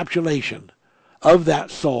the encapsulation of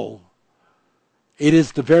that soul. It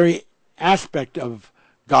is the very aspect of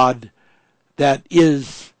God that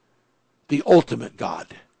is the ultimate God.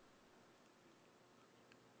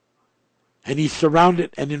 And he's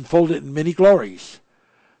surrounded and enfolded in many glories.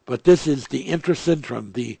 But this is the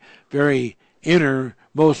intracentrum, the very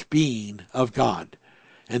innermost being of God.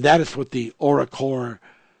 And that is what the aura core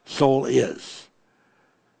soul is.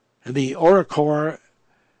 And the aura core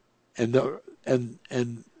and the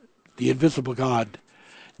invisible God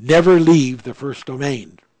never leave the first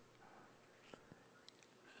domain.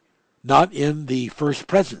 Not in the first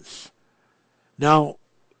presence. Now,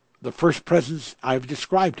 the first presence, I've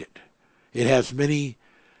described it. It has many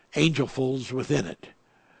angel folds within it.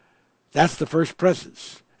 That's the first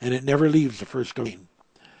presence, and it never leaves the first domain.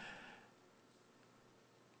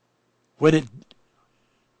 When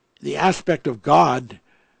the aspect of God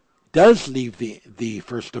does leave the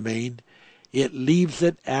first domain, it leaves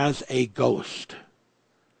it as a ghost.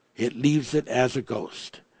 It leaves it as a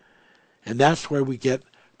ghost. And that's where we get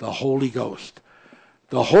the Holy Ghost.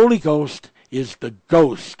 The Holy Ghost is the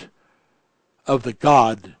ghost of the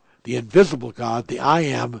God, the invisible God, the I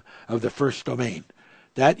am of the first domain.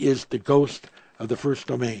 That is the ghost of the first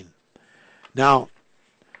domain. Now,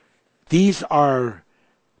 these are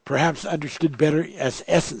perhaps understood better as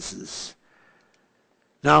essences.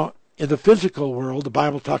 Now, in the physical world, the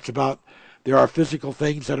Bible talks about there are physical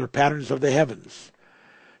things that are patterns of the heavens.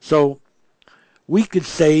 So, we could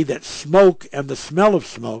say that smoke and the smell of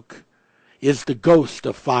smoke is the ghost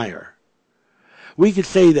of fire. We could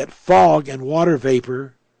say that fog and water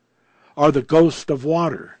vapor are the ghost of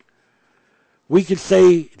water. We could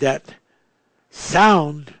say that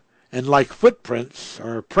sound and like footprints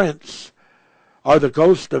or prints are the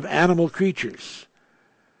ghost of animal creatures.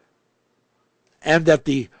 And that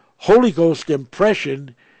the Holy Ghost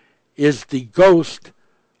impression is the ghost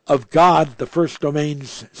of God, the first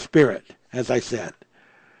domain's spirit, as I said.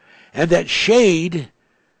 And that shade,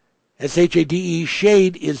 S-H-A-D-E,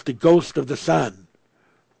 shade is the ghost of the sun.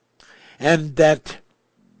 And that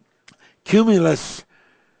cumulus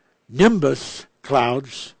nimbus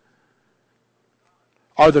clouds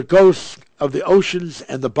are the ghosts of the oceans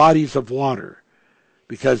and the bodies of water,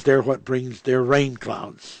 because they're what brings their rain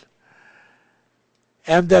clouds.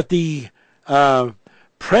 And that the the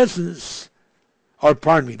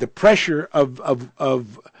pressure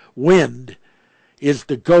of wind is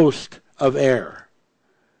the ghost of air,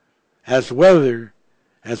 as weather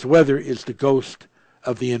is the ghost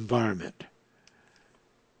of the environment.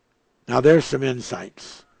 Now there's some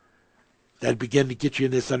insights that begin to get you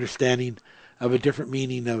in this understanding of a different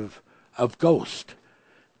meaning of ghost.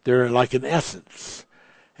 They're like an essence.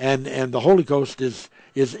 And the Holy Ghost is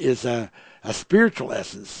a spiritual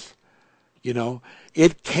essence. You know,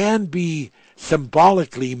 it can be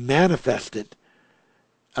symbolically manifested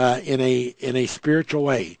in a spiritual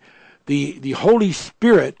way. The Holy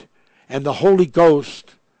Spirit and the Holy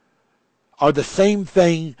Ghost are the same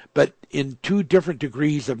thing, but in two different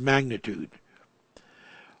degrees of magnitude.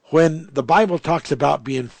 When the Bible talks about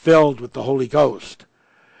being filled with the Holy Ghost,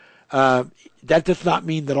 that does not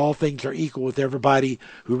mean that all things are equal with everybody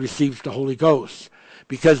who receives the Holy Ghost,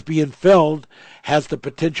 because being filled has the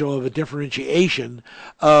potential of a differentiation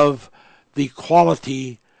of the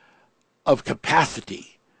quality of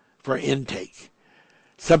capacity for intake.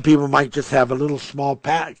 Some people might just have a little small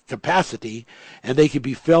capacity, and they could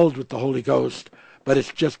be filled with the Holy Ghost, but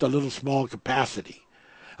it's just a little small capacity.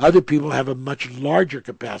 Other people have a much larger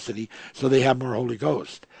capacity, so they have more Holy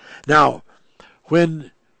Ghost. Now,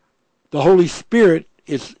 when the Holy Spirit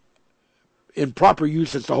is in proper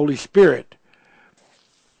use as the Holy Spirit,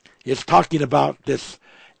 it's talking about this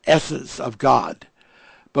essence of God.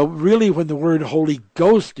 But really, when the word Holy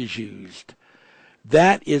Ghost is used,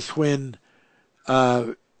 that is when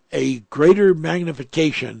a greater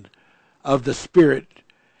magnification of the Spirit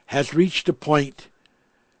has reached a point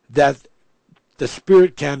that the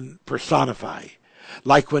Spirit can personify.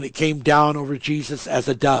 Like when it came down over Jesus as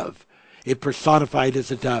a dove, it personified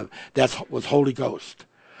as a dove. That was Holy Ghost.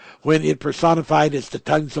 When it personified as the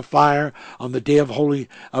tongues of fire on the day of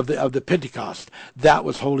the Pentecost, that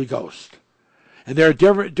was Holy Ghost. And there are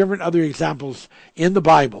different other examples in the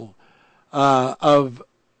Bible of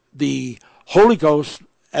the Holy Ghost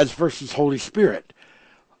as versus Holy Spirit.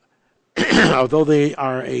 Although they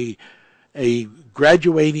are a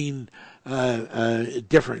graduating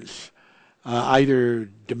difference, either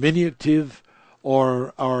diminutive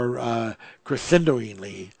or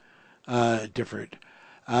crescendoingly different.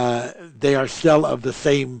 They are still of the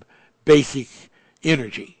same basic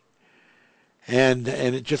energy, and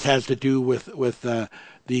it just has to do with the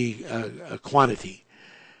quantity,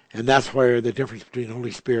 and that's where the difference between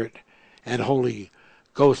Holy Spirit and Holy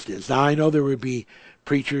Ghost is. Now I know there would be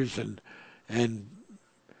preachers and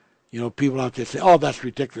people out there say, "Oh, that's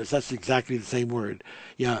ridiculous. That's exactly the same word."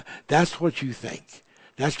 Yeah, that's what you think.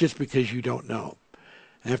 That's just because you don't know.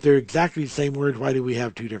 And if they're exactly the same word, why do we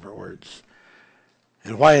have two different words?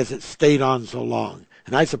 And why has it stayed on so long?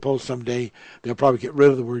 And I suppose someday they'll probably get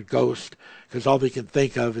rid of the word ghost, because all they can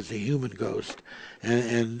think of is a human ghost,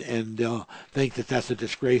 and they'll think that that's a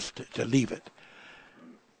disgrace to leave it.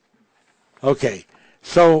 Okay,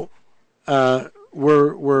 so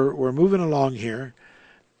we're moving along here.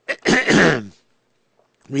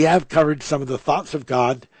 We have covered some of the thoughts of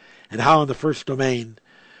God and how in the first domain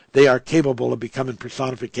they are capable of becoming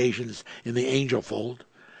personifications in the angel fold.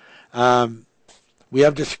 We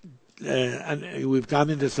have just we've gone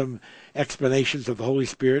into some explanations of the Holy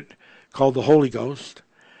Spirit called the Holy Ghost.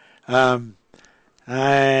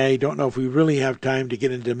 I don't know if we really have time to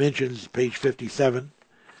get into dimensions, page 57,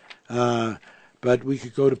 but we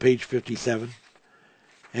could go to page 57.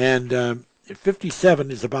 And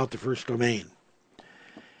 57 is about the first domain.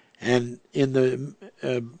 And in the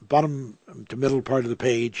bottom to middle part of the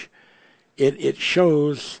page, it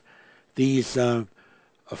shows these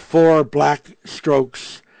 4 black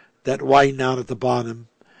strokes that widen out at the bottom.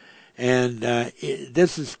 And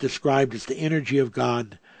this is described as the energy of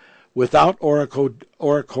God without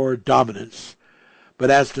auricle dominance,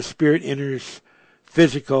 but as the Spirit enters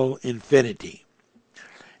physical infinity.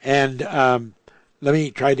 And let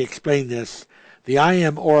me try to explain this. The I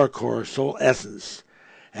am auricle, soul essence,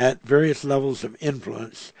 at various levels of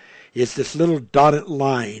influence, is this little dotted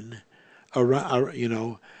line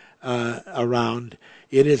around.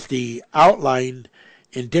 It is the outline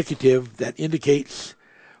indicative that indicates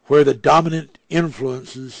where the dominant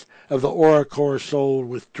influences of the auricle soul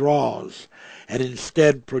withdraws and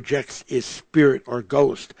instead projects its spirit or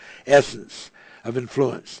ghost essence of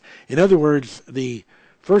influence. In other words, the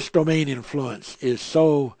first domain influence is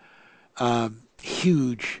so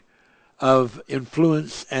huge of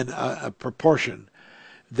influence and a proportion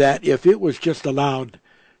that if it was just allowed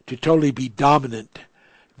to totally be dominant,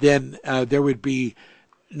 then there would be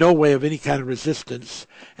no way of any kind of resistance,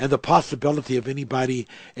 and the possibility of anybody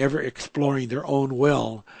ever exploring their own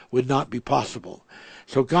will would not be possible.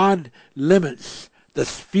 So God limits the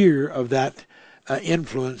sphere of that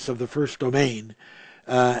influence of the first domain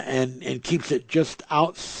and keeps it just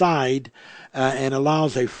outside and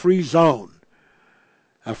allows a free zone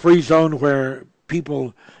where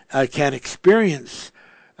people can experience,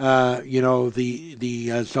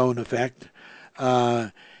 the zone effect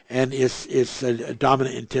and its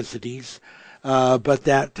dominant intensities, but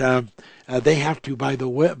that they have to, by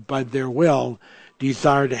their will,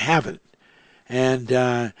 desire to have it, and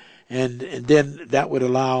then that would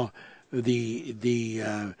allow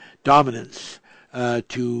the dominance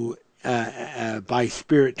to by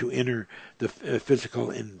spirit to enter the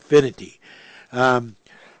physical infinity.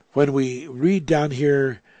 When we read down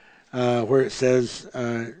here where it says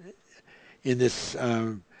in this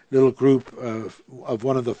little group of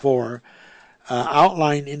one of the 4,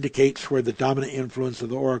 outline indicates where the dominant influence of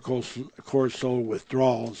the auricle core soul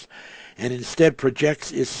withdraws and instead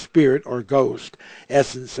projects its spirit or ghost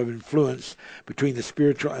essence of influence between the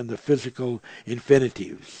spiritual and the physical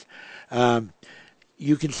infinitives.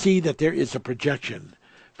 You can see that there is a projection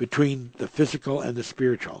between the physical and the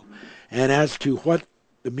spiritual. And as to what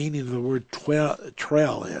the meaning of the word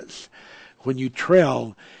trail is, when you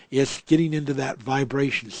trail, it's getting into that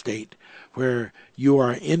vibration state where you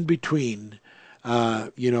are in between,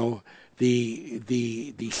 the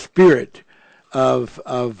spirit of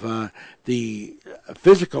the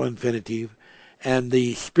physical infinity and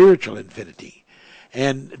the spiritual infinity.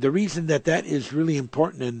 And the reason that is really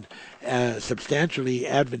important and substantially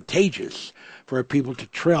advantageous for people to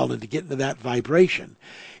trail and to get into that vibration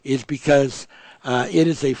is because it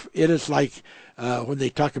is like when they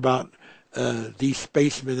talk about these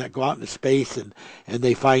spacemen that go out into space and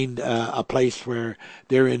they find a place where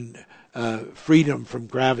they're in freedom from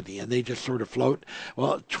gravity and they just sort of float.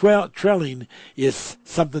 Well, trailing is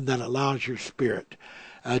something that allows your spirit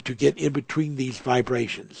to get in between these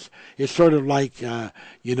vibrations. It's sort of like, dividing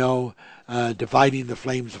the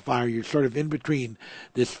flames of fire. You're sort of in between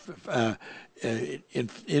this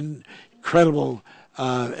incredible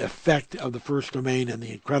effect of the first domain and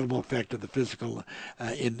the incredible effect of the physical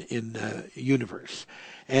in universe.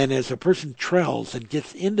 And as a person trails and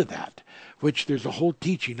gets into that, which there's a whole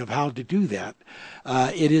teaching of how to do that,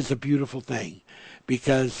 it is a beautiful thing,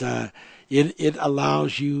 because it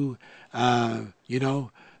allows you, it's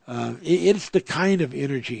the kind of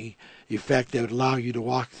energy effect that would allow you to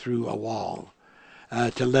walk through a wall,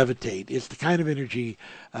 to levitate. It's the kind of energy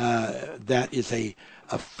that is a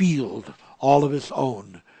field all of its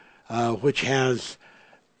own, which has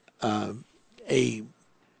a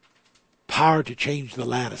power to change the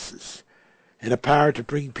lattices and a power to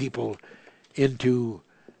bring people into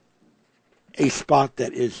a spot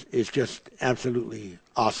that is just absolutely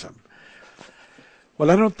awesome. Well,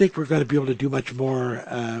 I don't think we're going to be able to do much more.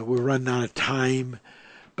 We're running out of time.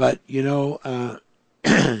 But,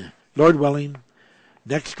 Lord willing,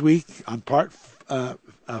 next week on part 5,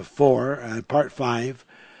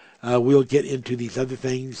 we'll get into these other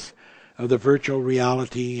things of the virtual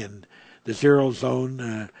reality and the zero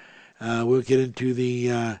zone. We'll get into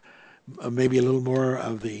the maybe a little more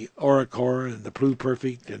of the Oracore and the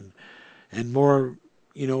Pluperfect and more,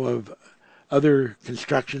 of other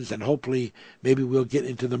constructions, and hopefully maybe we'll get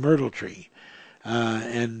into the myrtle tree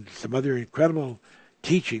and some other incredible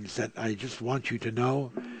teachings that I just want you to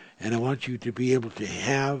know, and I want you to be able to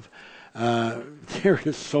have. There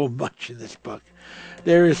is so much in this book.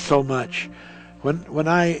 There is so much. When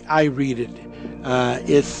I read it,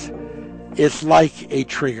 it's like a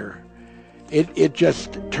trigger. It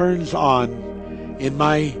just turns on in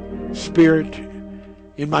my spirit,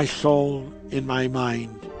 in my soul, in my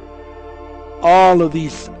mind, all of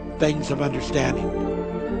these things of understanding,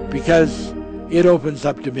 because it opens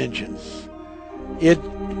up dimensions. It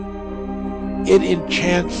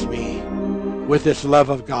enchants me with this love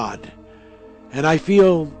of God. And I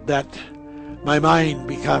feel that my mind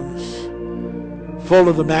becomes full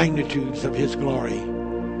of the magnitudes of His glory,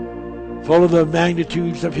 full of the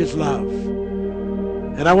magnitudes of His love.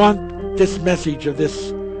 And I want this message of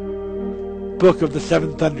this book of the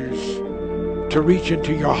Seven Thunders to reach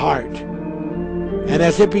into your heart. And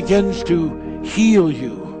as it begins to heal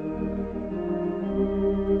you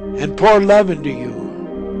and pour love into you,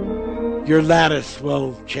 your lattice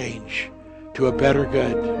will change to a better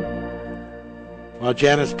good. While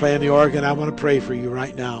Janet's playing the organ, I want to pray for you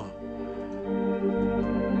right now.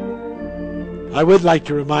 I would like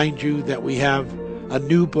to remind you that we have a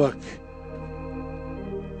new book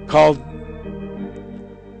called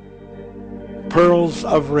Pearls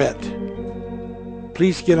of Writ.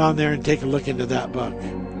 Please get on there and take a look into that book.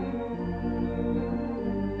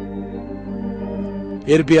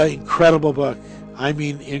 It'd be an incredible book. I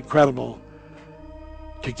mean incredible,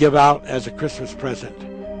 to give out as a Christmas present.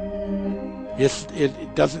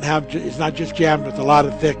 It doesn't have, it's not just jammed with a lot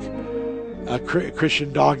of thick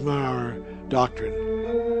Christian dogma or doctrine.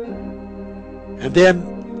 And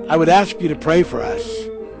then I would ask you to pray for us.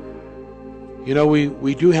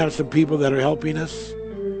 We do have some people that are helping us,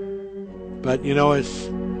 but it's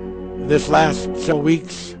this last several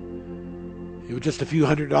weeks, it was just a few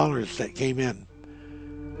 $100s that came in.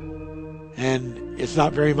 And it's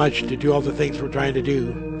not very much to do all the things we're trying to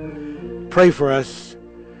do. Pray for us.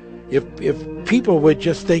 If people would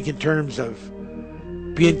just think in terms of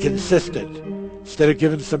being consistent, instead of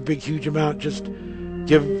giving some big huge amount, just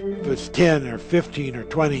give us 10 or 15 or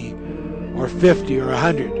 20 or 50 or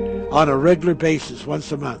 100 on a regular basis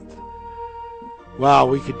once a month. Wow,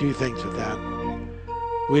 we could do things with that.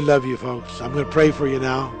 We love you, folks. I'm going to pray for you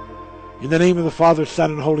now. In the name of the Father,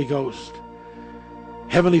 Son, and Holy Ghost.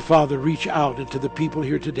 Heavenly Father, reach out into the people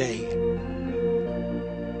here today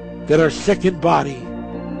that are sick in body,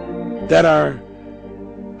 that are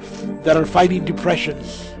fighting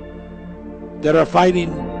depressions, that are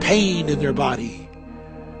fighting pain in their body.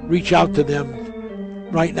 Reach out to them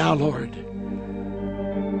right now, Lord.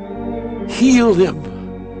 Heal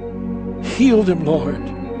them. Heal them, Lord.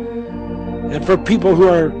 And for people who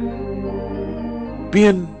are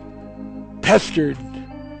being pestered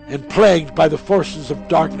and plagued by the forces of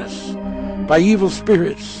darkness, by evil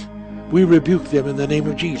spirits, we rebuke them in the name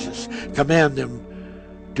of Jesus. Command them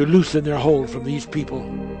to loosen their hold from these people.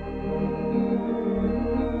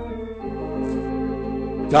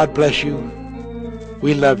 God bless you.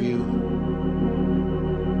 We love you.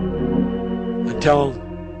 Until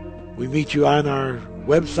we meet you on our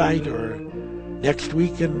website or next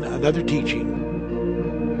week in another teaching.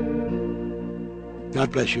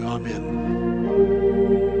 God bless you. Amen.